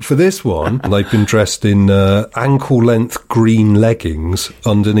fact that for this one they've been dressed in ankle-length green leggings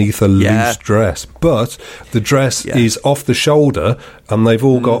underneath a loose dress, but the dress is off the shoulder and they've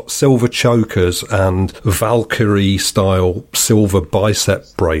all got silver chokers and Valkyrie-style silver bicep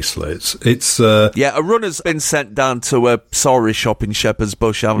bracelets. It's a runner's been sent down to a sorry shop in Shepherd's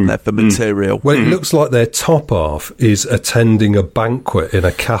Bush, haven't they, for material. Well, it looks like their top half is attending a banquet in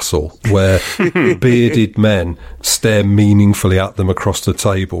a castle where bearded men stare meaningfully at them across the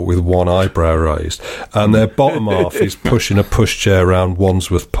table with one eyebrow raised, and their bottom half is pushing a pushchair around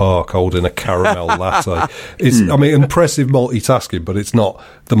Wandsworth Park holding a caramel latte. It's, I mean, impressive multitasking, but it's not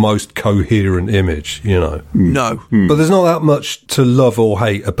the most coherent image, you know. No. But there's not that much to love or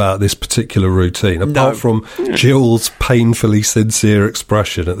hate about this particular routine, apart from Jill's painfully sincere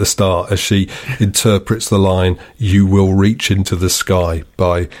expression at the start as she interprets the line, "You will reach into the sky,"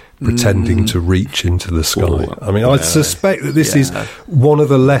 by pretending to reach into the sky. I mean, I suspect that this is one of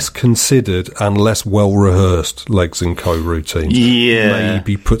the less considered and less well-rehearsed Legs and Co routines.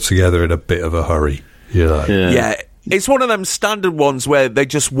 Maybe put together in a bit of a hurry, you know. It's one of them standard ones where they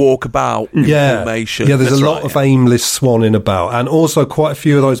just walk about in formation. Yeah, there's a lot of aimless swanning about, and also quite a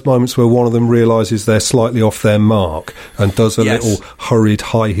few of those moments where one of them realises they're slightly off their mark and does a little hurried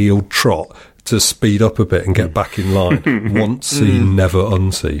high-heeled trot to speed up a bit and get back in line. Once seen, never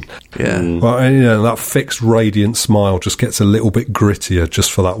unseen. Well, and, you know, that fixed radiant smile just gets a little bit grittier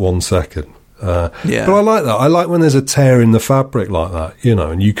just for that 1 second. But I like that. I like when there's a tear in the fabric like that, you know,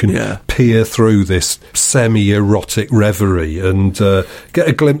 and you can peer through this semi-erotic reverie and get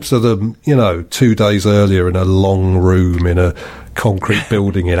a glimpse of them, you know, 2 days earlier in a long room in a concrete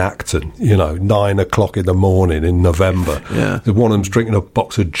building in Acton, you know, 9 o'clock in the morning in November. One of them's drinking a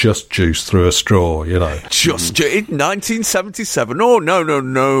box of Just Juice through a straw, you know. Just in 1977. Oh,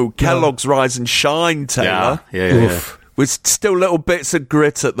 no. Kellogg's Rise and Shine, Taylor. With still little bits of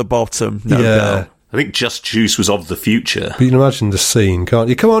grit at the bottom, no doubt. I think Just Juice was of the future. But you can imagine the scene, can't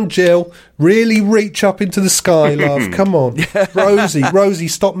you? Come on, Jill. Really reach up into the sky, love. Come on. Rosie,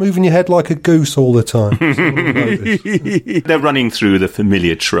 stop moving your head like a goose all the time. They're running through the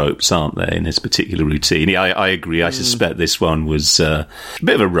familiar tropes, aren't they, in this particular routine? I agree. I suspect this one was a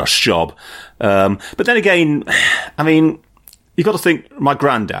bit of a rush job. But then again, I mean, you've got to think, my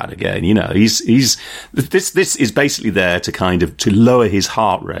granddad again, you know, this is basically there to kind of, to lower his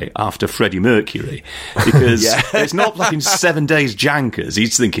heart rate after Freddie Mercury, because it's not like in 7 Days Jankers.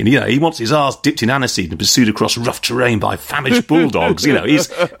 He's thinking, you know, he wants his arse dipped in aniseed and pursued across rough terrain by famished bulldogs, you know, he's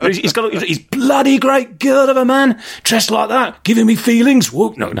bloody great good of a man, dressed like that, giving me feelings.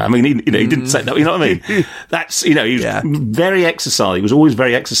 Whoa, no, I mean, he didn't say that, you know what I mean? That's, you know, he was very exercised, he was always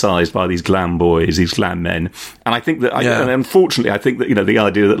very exercised by these glam boys, these glam men, and I think that, and unfortunately, I think that, you know, the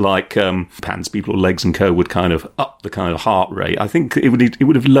idea that like Pants People or Legs and Co would kind of up the kind of heart rate, I think it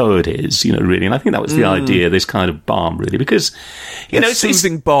would have lowered his, you know, really, and I think that was the idea, this kind of balm, really, because, you know, it's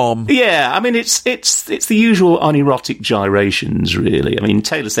soothing balm. Yeah, I mean, it's the usual unerotic gyrations, really. I mean,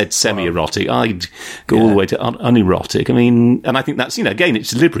 Taylor said semi-erotic. I'd go all the way to unerotic. I mean, and I think that's, you know, again,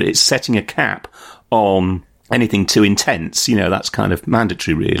 it's deliberate. It's setting a cap on anything too intense, you know, that's kind of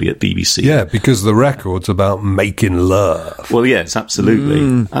mandatory, really, at BBC. Yeah, because the record's about making love. Well, yes, absolutely.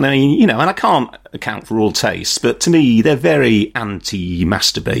 And I mean, you know, and I can't, account for all tastes, but to me, they're very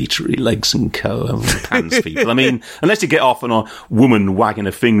anti-masturbatory, Legs and Co. Pants people. I mean, unless you get off on a woman wagging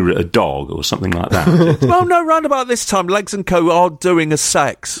a finger at a dog or something like that. Well, no, round about this time, Legs and Co. are doing a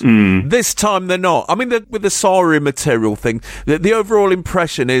sex. This time they're not. I mean, with the sorry material thing, the overall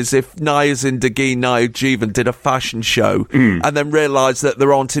impression is if Naya Zindagi, Naya Jeevan did a fashion show and then realised that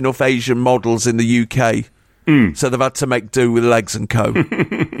there aren't enough Asian models in the UK. So they've had to make do with Legs and Co.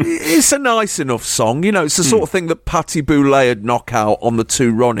 It's a nice enough song, you know. It's the sort of thing that Patti Boulay would knock out on the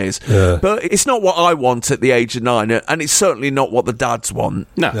Two Ronnies. Yeah. But it's not what I want at the age of 9, and it's certainly not what the dads want.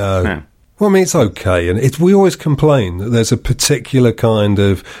 No. Well, I mean, it's okay, and we always complain that there's a particular kind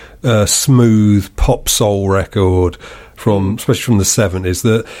of smooth pop soul record especially from the 70s,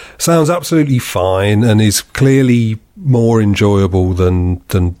 that sounds absolutely fine and is clearly more enjoyable than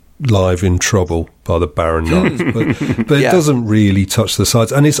Live in Trouble by the Barron Knights, but it doesn't really touch the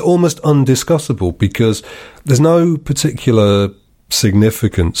sides, and it's almost undiscussable because there's no particular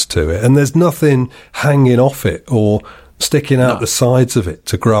significance to it, and there's nothing hanging off it or sticking out the sides of it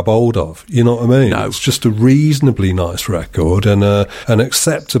to grab hold of. You know what I mean? No. It's just a reasonably nice record and an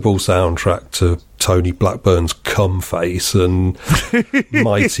acceptable soundtrack to Tony Blackburn's cum face and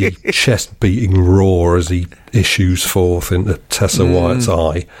mighty chest-beating roar as he issues forth into Tessa Wyatt's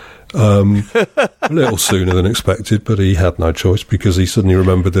eye. A little sooner than expected, but he had no choice because he suddenly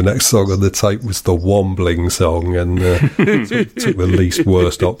remembered the next song on the tape was the Wombling song and took the least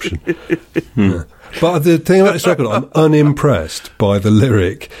worst option. But the thing about this record, I'm unimpressed by the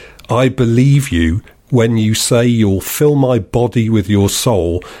lyric, I believe you when you say you'll fill my body with your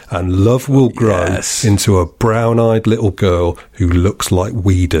soul and love will grow into a brown-eyed little girl who looks like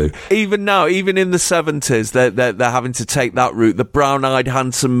we do. Even now, even in the 70s, they're having to take that route, the brown-eyed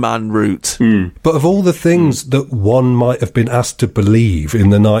handsome man route. But of all the things that one might have been asked to believe in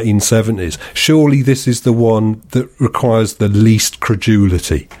the 1970s, surely this is the one that requires the least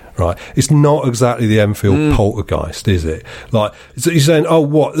credulity. Right, it's not exactly the Enfield Poltergeist, is it? Like, so you're saying, oh,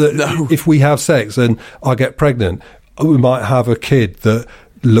 what? If we have sex and I get pregnant, we might have a kid that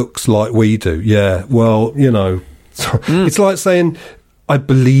looks like we do. Yeah, well, you know, it's like saying, I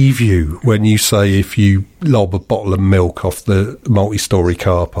believe you when you say if you lob a bottle of milk off the multi-storey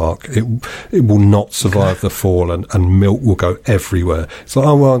car park, it will not survive the fall and milk will go everywhere. It's like,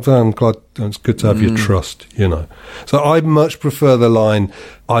 oh, well, I'm glad, it's good to have your trust, you know. So I much prefer the line,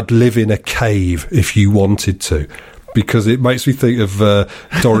 I'd live in a cave if you wanted to, because it makes me think of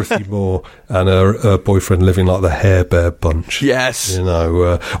Dorothy Moore and her boyfriend living like the Hair Bear Bunch. Yes. You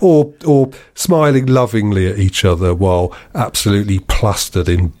know, or smiling lovingly at each other while absolutely plastered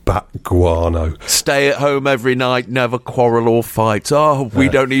in bat guano. Stay at home every night, never quarrel or fight. Oh, we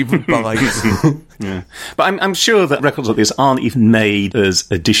don't even bite. Yeah. But I'm sure that records like this aren't even made as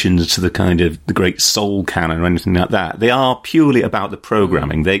additions to the kind of the great soul canon or anything like that. They are purely about the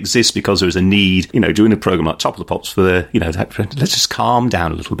programming. They exist because there is a need, you know, doing a program like Top of the Pops for the, you know, let's just calm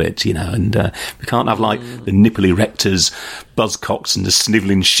down a little bit, you know, and we can't have like the nipple erectors, buzzcocks and the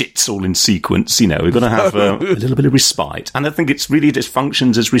snivelling shits all in sequence, you know. We've got to have a little bit of respite. And I think it's really just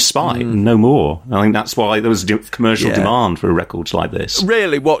functions as respite and no more. I think that's why there was commercial demand for records like this.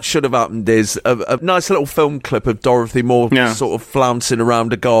 Really, what should have happened is a nice little film clip of Dorothy Moore sort of flouncing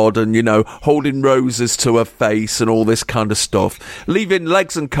around a garden, you know, holding roses to her face and all this kind of stuff. Leaving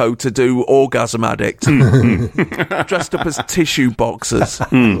Legs and Co. to do Orgasm Addict. Dressed up as tissue boxers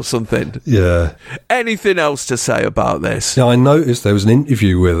or something. Yeah. Anything else to say about this? Yeah, I noticed there was an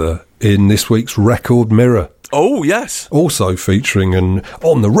interview with her in this week's Record Mirror. Oh, yes. Also featuring an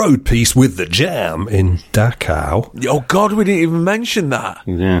On the Road piece with The Jam in Dachau. Oh, God, we didn't even mention that.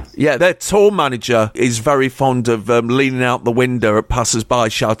 Yeah. Yeah, their tour manager is very fond of leaning out the window at passers-by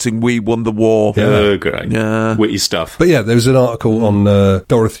shouting, "We won the war." Yeah. Oh, great. Yeah. Witty stuff. But yeah, there was an article on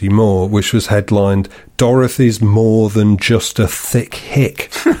Dorothy Moore, which was headlined, "Dorothy's more than just a thick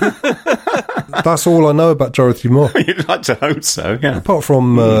hick." That's all I know about Dorothy Moore. You'd like to hope so, yeah. Apart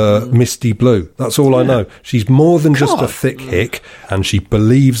from Misty Blue. That's all I know. She's more than just a thick hick, and she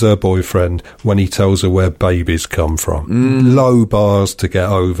believes her boyfriend when he tells her where babies come from. Low bars to get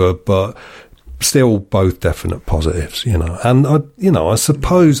over, but still both definite positives, you know. And, I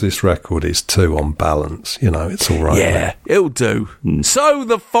suppose this record is too on balance. You know, it's all right. Yeah, it'll do. So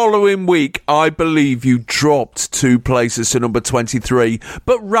the following week, I Believe You dropped 2 places to number 23,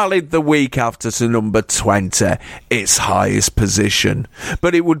 but rallied the week after to number 20, its highest position.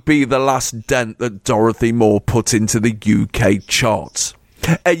 But it would be the last dent that Dorothy Moore put into the UK charts.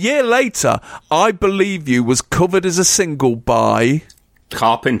 A year later, I Believe You was covered as a single by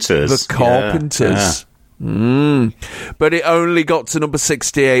Carpenters. The Carpenters. But it only got to number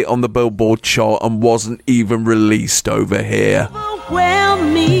 68 on the Billboard chart and wasn't even released over here. Well,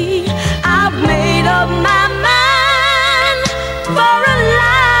 me, I've made up my mind for a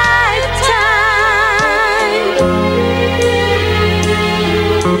lifetime.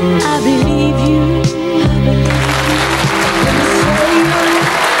 I believe you.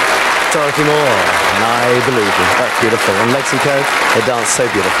 Dorothy Moore, and I believe you. That's beautiful. And Legs and Co, they dance so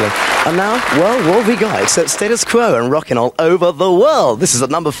beautifully. And now, well, what have we got? Except Status Quo and rocking all over the world. This is at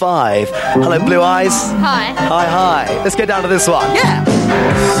number 5. Hello, Blue Eyes. Hi. Hi. Let's get down to this one. Yeah.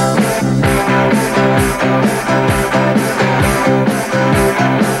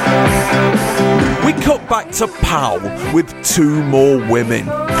 We cut back to Pow with 2 more women.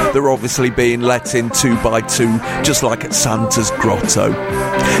 They're obviously being let in 2 by 2, just like at Santa's Grotto.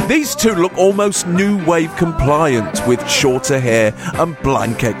 These 2 look almost new wave compliant with shorter hair and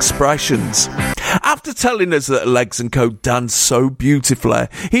blank expressions. After telling us that Legs and Co dance so beautifully,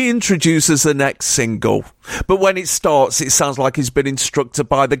 he introduces the next single. But when it starts, it sounds like he's been instructed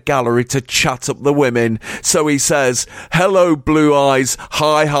by the gallery to chat up the women. So he says, "Hello, Blue Eyes.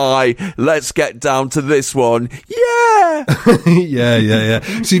 Hi. Let's get down to this one. Yeah." Yeah.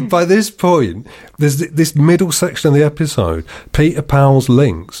 See, by this point, there's this middle section of the episode. Peter Powell's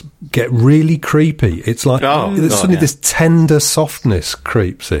links get really creepy. It's like suddenly this tender softness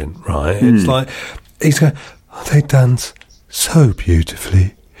creeps in, right? It's like he's going, "Oh, they dance so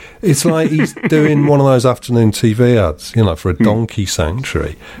beautifully." It's like he's doing one of those afternoon TV ads, for a donkey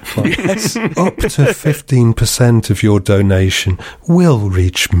sanctuary. Like, yes. Up to 15% of your donation will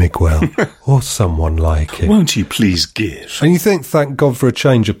reach Miguel or someone like him. Won't you please give? And you think, thank God for a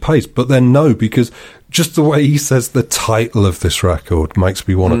change of pace, but then no, because just the way he says the title of this record makes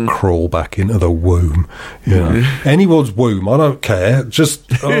me want to crawl back into the womb. Anyone's womb, I don't care. Just,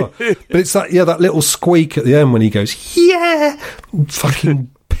 but it's that little squeak at the end when he goes, yeah,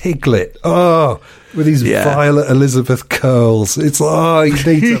 fucking Piglet, with his Violet Elizabeth curls. It's like,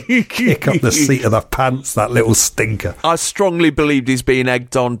 you need to kick up the seat of the pants, that little stinker. I strongly believed he's being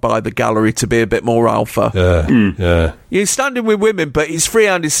egged on by the gallery to be a bit more alpha. Yeah. He's standing with women, but his free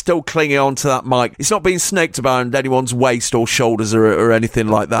hand is still clinging on to that mic. It's not being snaked around anyone's waist or shoulders or anything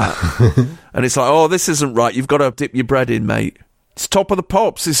like that. And it's like, this isn't right. You've got to dip your bread in, mate. It's Top of the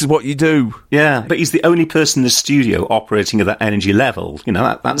Pops. This is what you do. Yeah, but he's the only person in the studio operating at that energy level.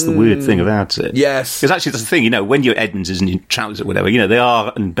 That's the weird thing about it. Yes. Because actually, that's the thing, when you're Edmonds and in Trousers or whatever, they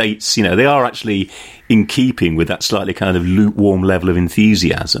are, and Bates, they are actually in keeping with that slightly kind of lukewarm level of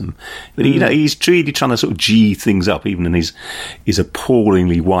enthusiasm. But, he's really trying to sort of G things up, even in his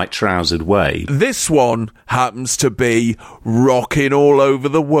appallingly white-trousered way. This one happens to be Rocking All Over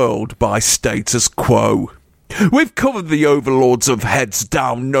the World by Status Quo. We've covered the overlords of heads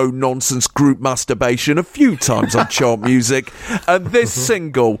down, no-nonsense group masturbation a few times on Chart Music, and this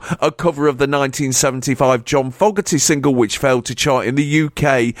single, a cover of the 1975 John Fogerty single which failed to chart in the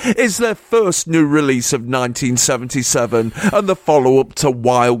UK, is their first new release of 1977 and the follow-up to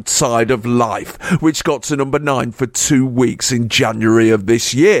Wild Side of Life, which got to number 9 for 2 weeks in January of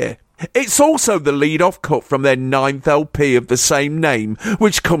this year. It's also the lead-off cut from their 9th LP of the same name,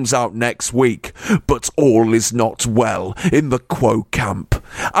 which comes out next week. But all is not well in the Quo camp.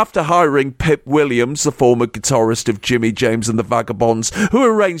 After hiring Pip Williams, the former guitarist of Jimmy James and the Vagabonds, who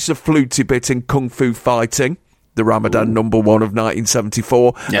arranged a fluty bit in Kung Fu Fighting, the Ramadan number 1 of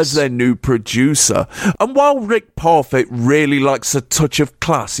 1974, as their new producer. And while Rick Parfitt really likes a touch of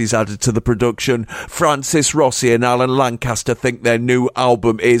class he's added to the production, Francis Rossi and Alan Lancaster think their new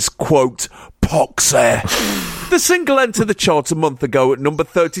album is, quote, poxy. The single entered the chart a month ago at number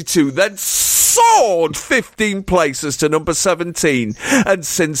 32, then soared 15 places to number 17, and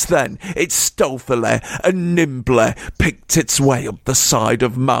since then it stealthily and nimbly picked its way up the side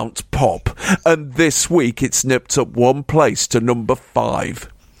of Mount Pop, and this week it's nipped up 1 place to number 5.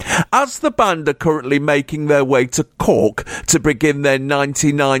 As the band are currently making their way to Cork to begin their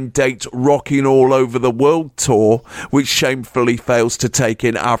 99-date Rocking All Over the World tour, which shamefully fails to take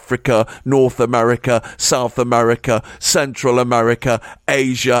in Africa, North America, South America, Central America,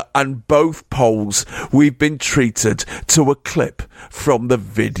 Asia and both poles, we've been treated to a clip from the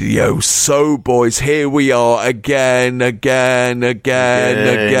video. So, boys, here we are again. Why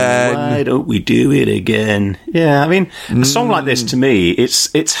don't we do it again? Yeah, I mean, a song like this, to me,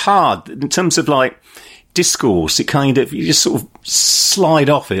 it's hard in terms of, like, discourse, it kind of, you just sort of slide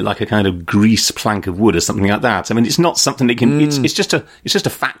off it like a kind of grease plank of wood or something like that. I mean, it's not something that can, it's just a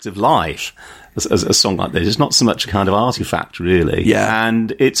fact of life. As a song like this, it's not so much a kind of artifact, really. Yeah,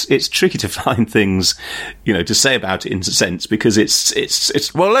 and it's tricky to find things, to say about it in a sense, because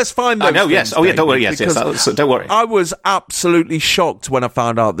it's. Well, let's find those. I know. Yes. Oh, yeah. Don't worry. Yes. Don't worry. I was absolutely shocked when I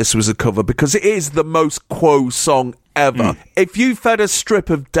found out this was a cover, because it is the most Quo song ever. If you fed a strip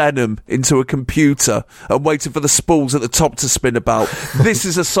of denim into a computer and waited for the spools at the top to spin about, this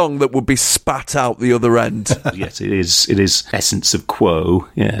is a song that would be spat out the other end. Yes, it is. It is essence of Quo.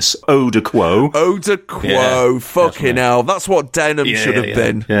 Yes, Ode to Quo. Ode to Quo. Yeah, fucking hell. That's what denim should have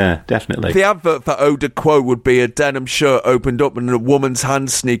been. Yeah, definitely. The advert for Ode to Quo would be a denim shirt opened up and a woman's hand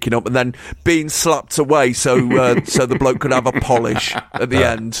sneaking up and then being slapped away so the bloke could have a polish at the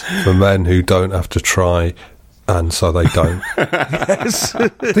end. For men who don't have to try, and so they don't. Yes.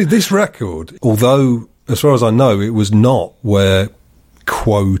 This record, although, as far as I know, it was not where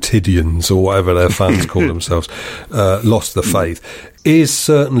Quotidians, or whatever their fans call themselves, lost the faith, is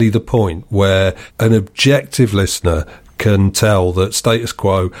certainly the point where an objective listener can tell that Status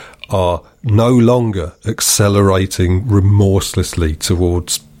Quo are no longer accelerating remorselessly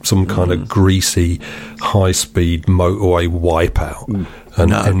towards some kind of greasy, high-speed motorway wipeout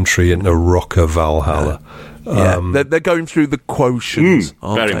and entry into rocker Valhalla. Yeah, they're going through the quotients,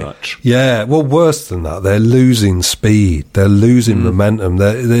 aren't very they? much. Yeah, well, worse than that, they're losing speed, they're losing momentum,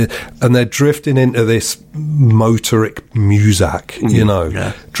 they're drifting into this motoric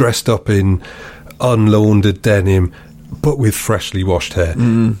muzak, dressed up in unlaundered denim, but with freshly washed hair.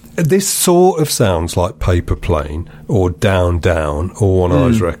 This sort of sounds like Paper Plane or Down Down or one of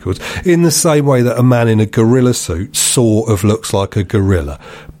those records, in the same way that a man in a gorilla suit sort of looks like a gorilla.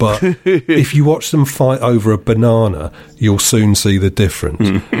 But if you watch them fight over a banana, you'll soon see the difference.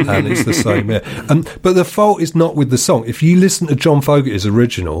 And it's the same here. But the fault is not with the song. If you listen to John Fogerty's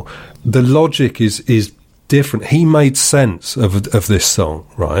original, the logic is different. He made sense of this song,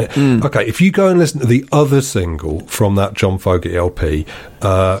 right? Okay, if you go and listen to the other single from that John Fogerty LP,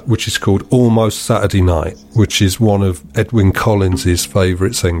 which is called Almost Saturday Night, which is one of Edwyn Collins'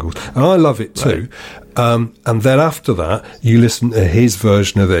 favourite singles, and I love it too. And then after that, you listen to his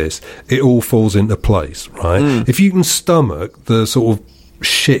version of this, it all falls into place, right? If you can stomach the sort of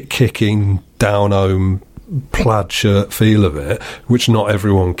shit-kicking, down-home plaid shirt feel of it, which not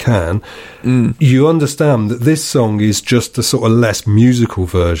everyone can, you understand that this song is just a sort of less musical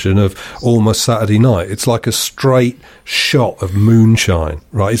version of Almost Saturday Night. It's like a straight shot of moonshine,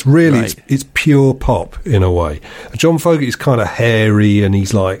 right? It's really it's pure pop in a way. John Fogerty's kind of hairy and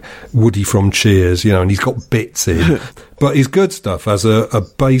he's like Woody from Cheers, and he's got bits in, but his good stuff has a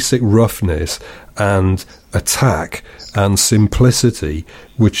basic roughness and attack and simplicity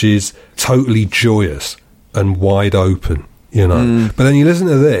which is totally joyous and wide open, But then you listen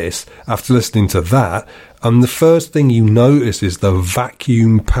to this after listening to that, and the first thing you notice is the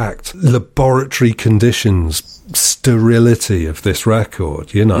vacuum-packed laboratory conditions, sterility of this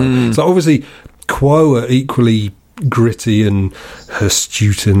record, So obviously Quo are equally gritty and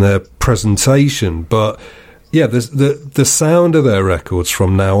astute in their presentation, but yeah, the sound of their records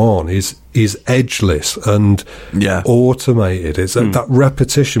from now on is edgeless and automated. It's that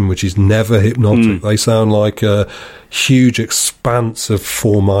repetition which is never hypnotic. They sound like a huge expanse of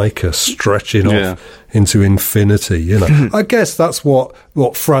Formica stretching off into infinity. I guess that's what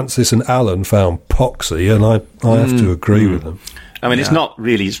Francis and Alan found poxy, and I have to agree with them. I mean, it's not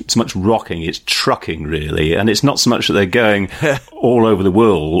really so much rocking, it's trucking, really. And it's not so much that they're going all over the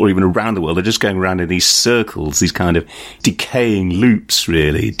world or even around the world. They're just going around in these circles, these kind of decaying loops,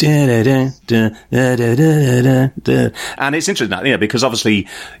 really. And it's interesting, because obviously,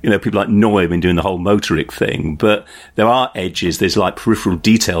 people like Noy have been doing the whole motoric thing, but there are edges, there's like peripheral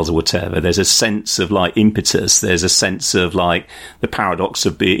details or whatever. There's a sense of like impetus. There's a sense of like the paradox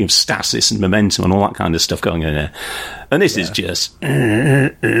of being stasis and momentum and all that kind of stuff going on there. And this is just,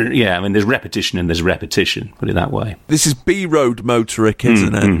 there's repetition and there's repetition, put it that way. This is B-Road motoric,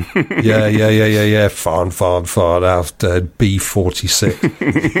 isn't it? Yeah. Farn after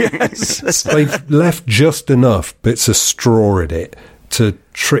B46. Yes. They've left just enough bits of straw in it to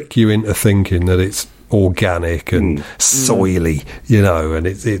trick you into thinking that it's organic and soily, and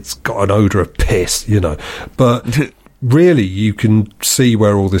it's got an odour of piss, But really, you can see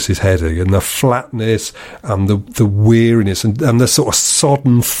where all this is heading, and the flatness and the weariness and the sort of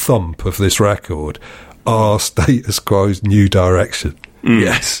sodden thump of this record are Status Quo's new direction.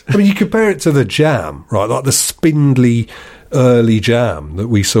 Yes. I mean, you compare it to the Jam, right? Like the spindly early Jam that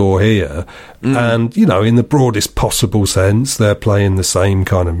we saw here. And, you know, in the broadest possible sense, they're playing the same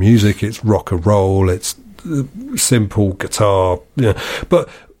kind of music. It's rock and roll. It's simple guitar. You know. But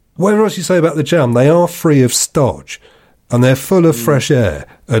whatever else you say about the Jam, they are free of stodge. And they're full of fresh air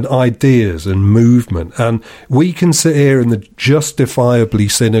and ideas and movement. And we can sit here in the justifiably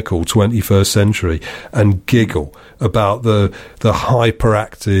cynical 21st century and giggle about the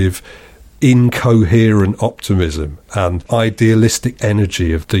hyperactive, incoherent optimism and idealistic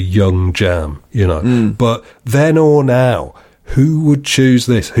energy of the young Jam, you know. But then or now, who would choose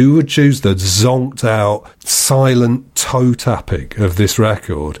this? Who would choose the zonked out, silent toe tapping of this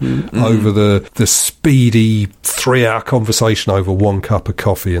record over the speedy 3-hour conversation over one cup of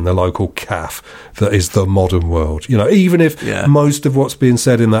coffee in the local cafe that is the modern world? You know, even if most of what's being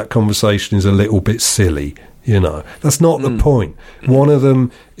said in that conversation is a little bit silly, you know, that's not the point. One of them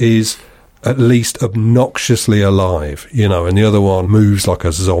is at least obnoxiously alive, you know, and the other one moves like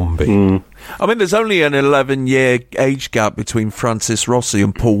a zombie. I mean, there's only an 11-year age gap between Francis Rossi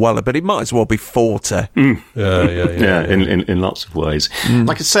and Paul Weller, but it might as well be 40. Yeah, in lots of ways.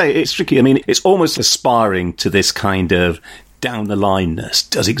 Like I say, it's tricky. I mean, it's almost aspiring to this kind of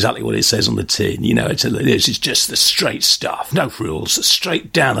down-the-lineness, does exactly what it says on the tin. You know, it's just the straight stuff, no frills,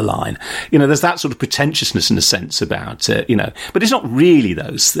 straight down the line. You know, there's that sort of pretentiousness in a sense about it, you know. But it's not really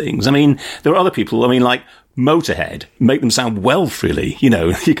those things. I mean, there are other people, I mean, like Motorhead, make them sound well frilly. You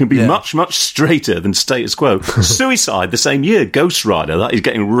know, you can be much, much straighter than Status Quo. Suicide, the same year, Ghost Rider, that is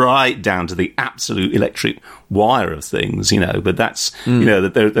getting right down to the absolute electric wire of things, you know, but that's, you know,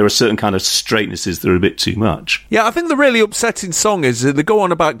 that there are certain kind of straightnesses that are a bit too much. Yeah, I think the really upsetting song is that they go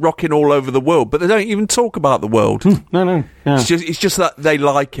on about rocking all over the world, but they don't even talk about the world. No. Yeah. It's just that they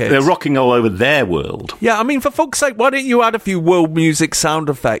like it. They're rocking all over their world. Yeah, I mean, for fuck's sake, why don't you add a few world music sound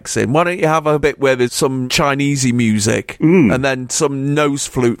effects in? Why don't you have a bit where there's some Chinesey music and then some nose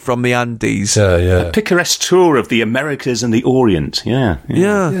flute from the Andes? A picaresque tour of the Americas and the Orient. Yeah.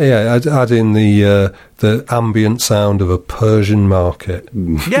 Add in the ambient sound of a Persian market.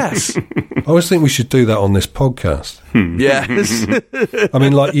 Yes. I always think we should do that on this podcast. Yes. I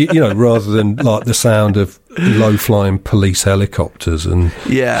mean, like, you know, rather than like the sound of low-flying police helicopters and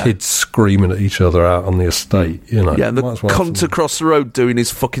kids screaming at each other out on the estate, you know. Yeah, and the cunt across the road doing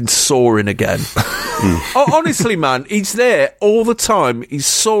his fucking sawing again. Honestly, man, he's there all the time. He's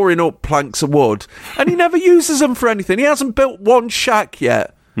sawing up planks of wood, and he never uses them for anything. He hasn't built one shack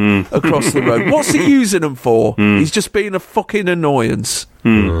yet. Across the road. What's he using them for? He's just being a fucking annoyance.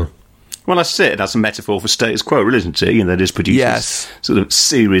 Well, that's it. That's a metaphor for status quo, isn't it? You know, they just produce sort of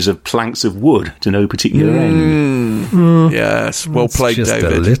series of planks of wood to no particular end. Yes, well played, just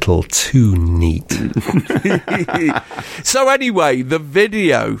David. A little too neat. So anyway, the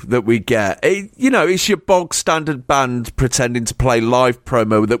video that we get, it's your bog standard band pretending to play live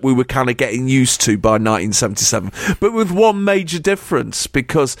promo that we were kind of getting used to by 1977, but with one major difference,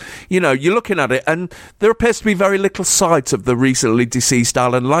 because, you know, you're looking at it and there appears to be very little sight of the recently deceased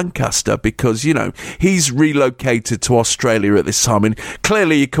Alan Lancaster, because, you know, he's relocated to Australia at this time, and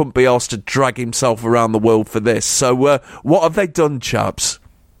clearly he couldn't be asked to drag himself around the world for this. So what have they done, chaps?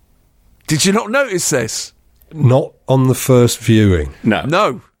 Did you not notice this? Not on the first viewing.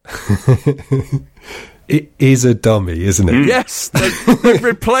 No. It is a dummy, isn't it? Yes, they've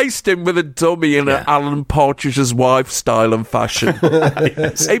replaced him with a dummy in an Alan Partridge's Wife style and fashion.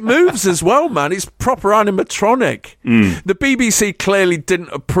 Yes. It moves as well, man. It's proper animatronic. The BBC clearly didn't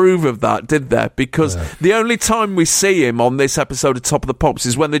approve of that, did they? Because the only time we see him on this episode of Top of the Pops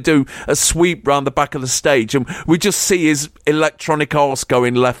is when they do a sweep round the back of the stage, and we just see his electronic arse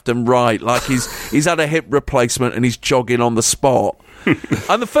going left and right, like he's had a hip replacement and he's jogging on the spot.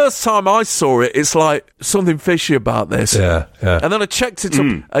 And the first time I saw it, it's like something fishy about this. Yeah. And then I checked it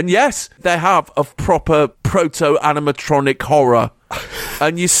up, and yes, they have a proper proto-animatronic horror.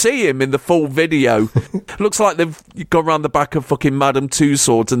 And you see him in the full video. Looks like they've gone around the back of fucking Madame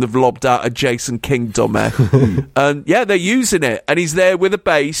Tussauds and they've lobbed out a Jason King dummy. And yeah, they're using it. And he's there with a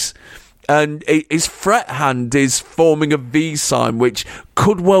bass. And his fret hand is forming a V sign, which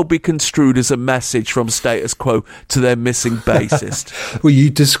could well be construed as a message from Status Quo to their missing bassist. Well,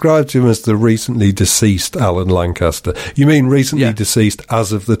 you described him as the recently deceased Alan Lancaster. You mean recently deceased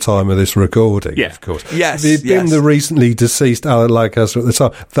as of the time of this recording, of course. Yes, if he'd been the recently deceased Alan Lancaster at the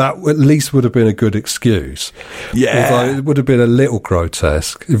time, that at least would have been a good excuse. Yeah. Although it would have been a little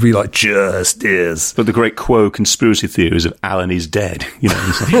grotesque. It'd be like, just is. But the great Quo conspiracy theories of Alan is dead, you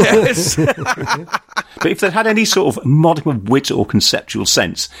know. Yes. But if they'd had any sort of modicum of wit or conceptual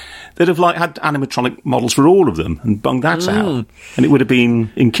sense, they'd have had animatronic models for all of them and bunged that out, and it would have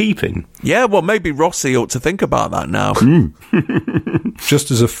been in keeping. Yeah, well, maybe Rossi ought to think about that now. Just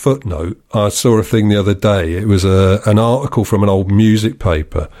as a footnote, I saw a thing the other day. It was an article from an old music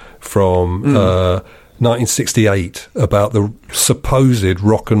paper from 1968 about the supposed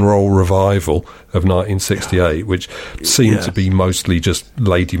rock and roll revival of 1968, which seemed to be mostly just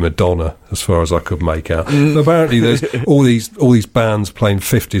Lady Madonna, as far as I could make out. But apparently, there's all these bands playing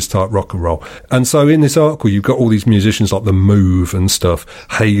 50s type rock and roll, and so in this article, you've got all these musicians like The Move and stuff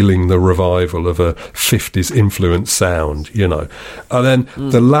hailing the revival of a 50s influenced sound, you know. And then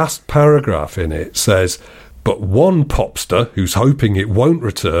the last paragraph in it says, but one popster who's hoping it won't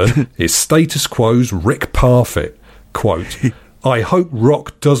return is Status Quo's Rick Parfitt. Quote, I hope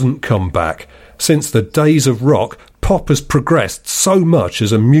rock doesn't come back. Since the days of rock, pop has progressed so much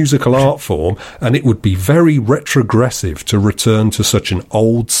as a musical art form, and it would be very retrogressive to return to such an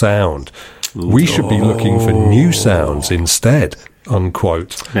old sound. We should be looking for new sounds instead.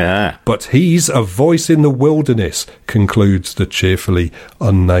 Unquote. Yeah. But he's a voice in the wilderness, concludes the cheerfully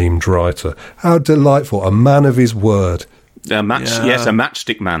unnamed writer. How delightful. A man of his word. Yes, a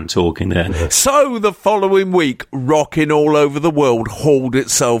matchstick man talking there. So the following week, Rockin' All Over the World hauled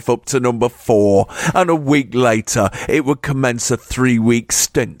itself up to number 4, and a week later it would commence a 3-week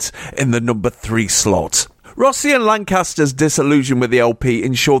stint in the number 3 slot. Rossi and Lancaster's disillusion with the LP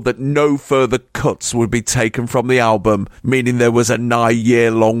ensured that no further cuts would be taken from the album, meaning there was a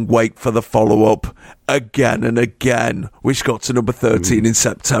 9-year-long wait for the follow-up, Again and Again, which got to number 13 in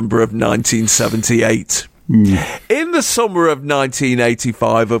September of 1978. In the summer of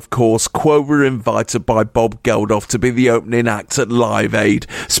 1985, of course, Quo were invited by Bob Geldof to be the opening act at Live Aid,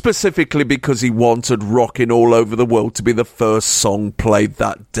 specifically because he wanted Rockin' All Over the World to be the first song played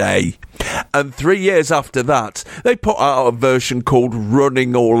that day. And 3 years after that, they put out a version called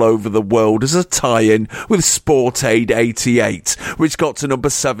Running All Over the World as a tie-in with Sport Aid 88, which got to number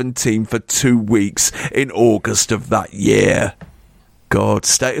 17 for 2 weeks in August of that year. God,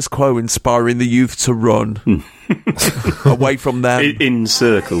 Status Quo inspiring the youth to run away from them. In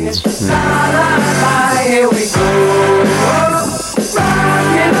circles. Here we go.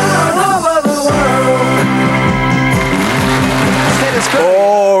 Rocking all over the world.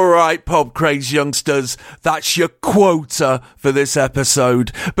 All right, pop craze youngsters, that's your quota for this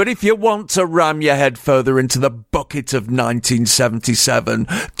episode. But if you want to ram your head further into the bucket of 1977,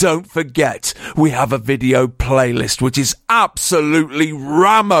 don't forget we have a video playlist which is absolutely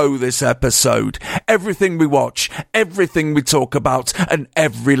rammo this episode. Everything we watch, everything we talk about, and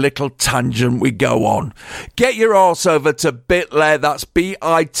every little tangent we go on. Get your arse over to bit.ly, that's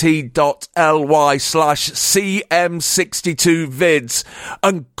bit.ly/CM62vids,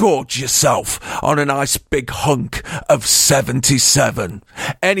 and gorge yourself on a nice big hunk of 77.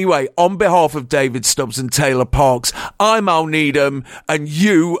 Anyway, on behalf of David Stubbs and Taylor Parks, I'm Al Needham, and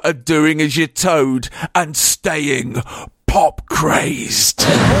you are doing as you're told and staying pop crazed.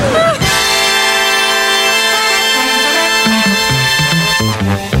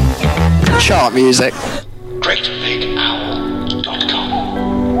 Chart music. GreatBigOwl.com.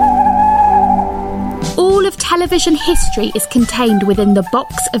 All of television history is contained within the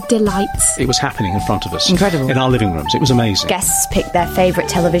box of delights. It was happening in front of us. Incredible. In our living rooms. It was amazing. Guests pick their favourite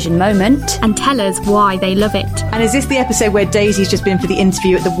television moment and tell us why they love it. And is this the episode where Daisy's just been for the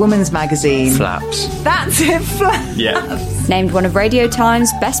interview at the Woman's Magazine? Flaps. That's it, Flaps. Yeah. Named one of Radio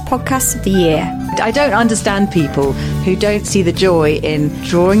Time's best podcasts of the year. I don't understand people who don't see the joy in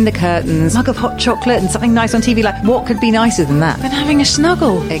drawing the curtains, mug of hot chocolate and something nice on TV. Like, what could be nicer than that? Than having a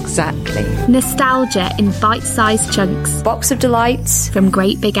snuggle. Exactly. Nostalgia in bite-sized chunks. Box of delights from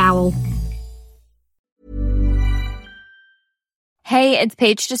Great Big Owl. Hey, it's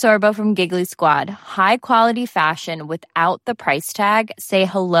Paige DeSorbo from Giggly Squad. High quality fashion without the price tag. Say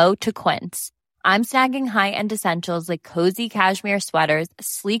hello to Quince. I'm snagging high-end essentials like cozy cashmere sweaters,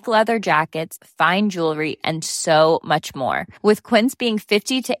 sleek leather jackets, fine jewelry, and so much more. With Quince being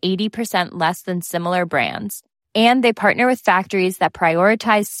 50 to 80% less than similar brands. And they partner with factories that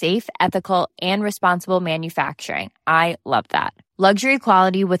prioritize safe, ethical, and responsible manufacturing. I love that. Luxury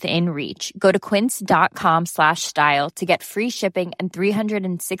quality within reach. Go to quince.com/style to get free shipping and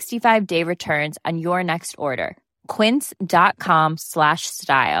 365-day returns on your next order.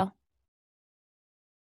 Quince.com/style.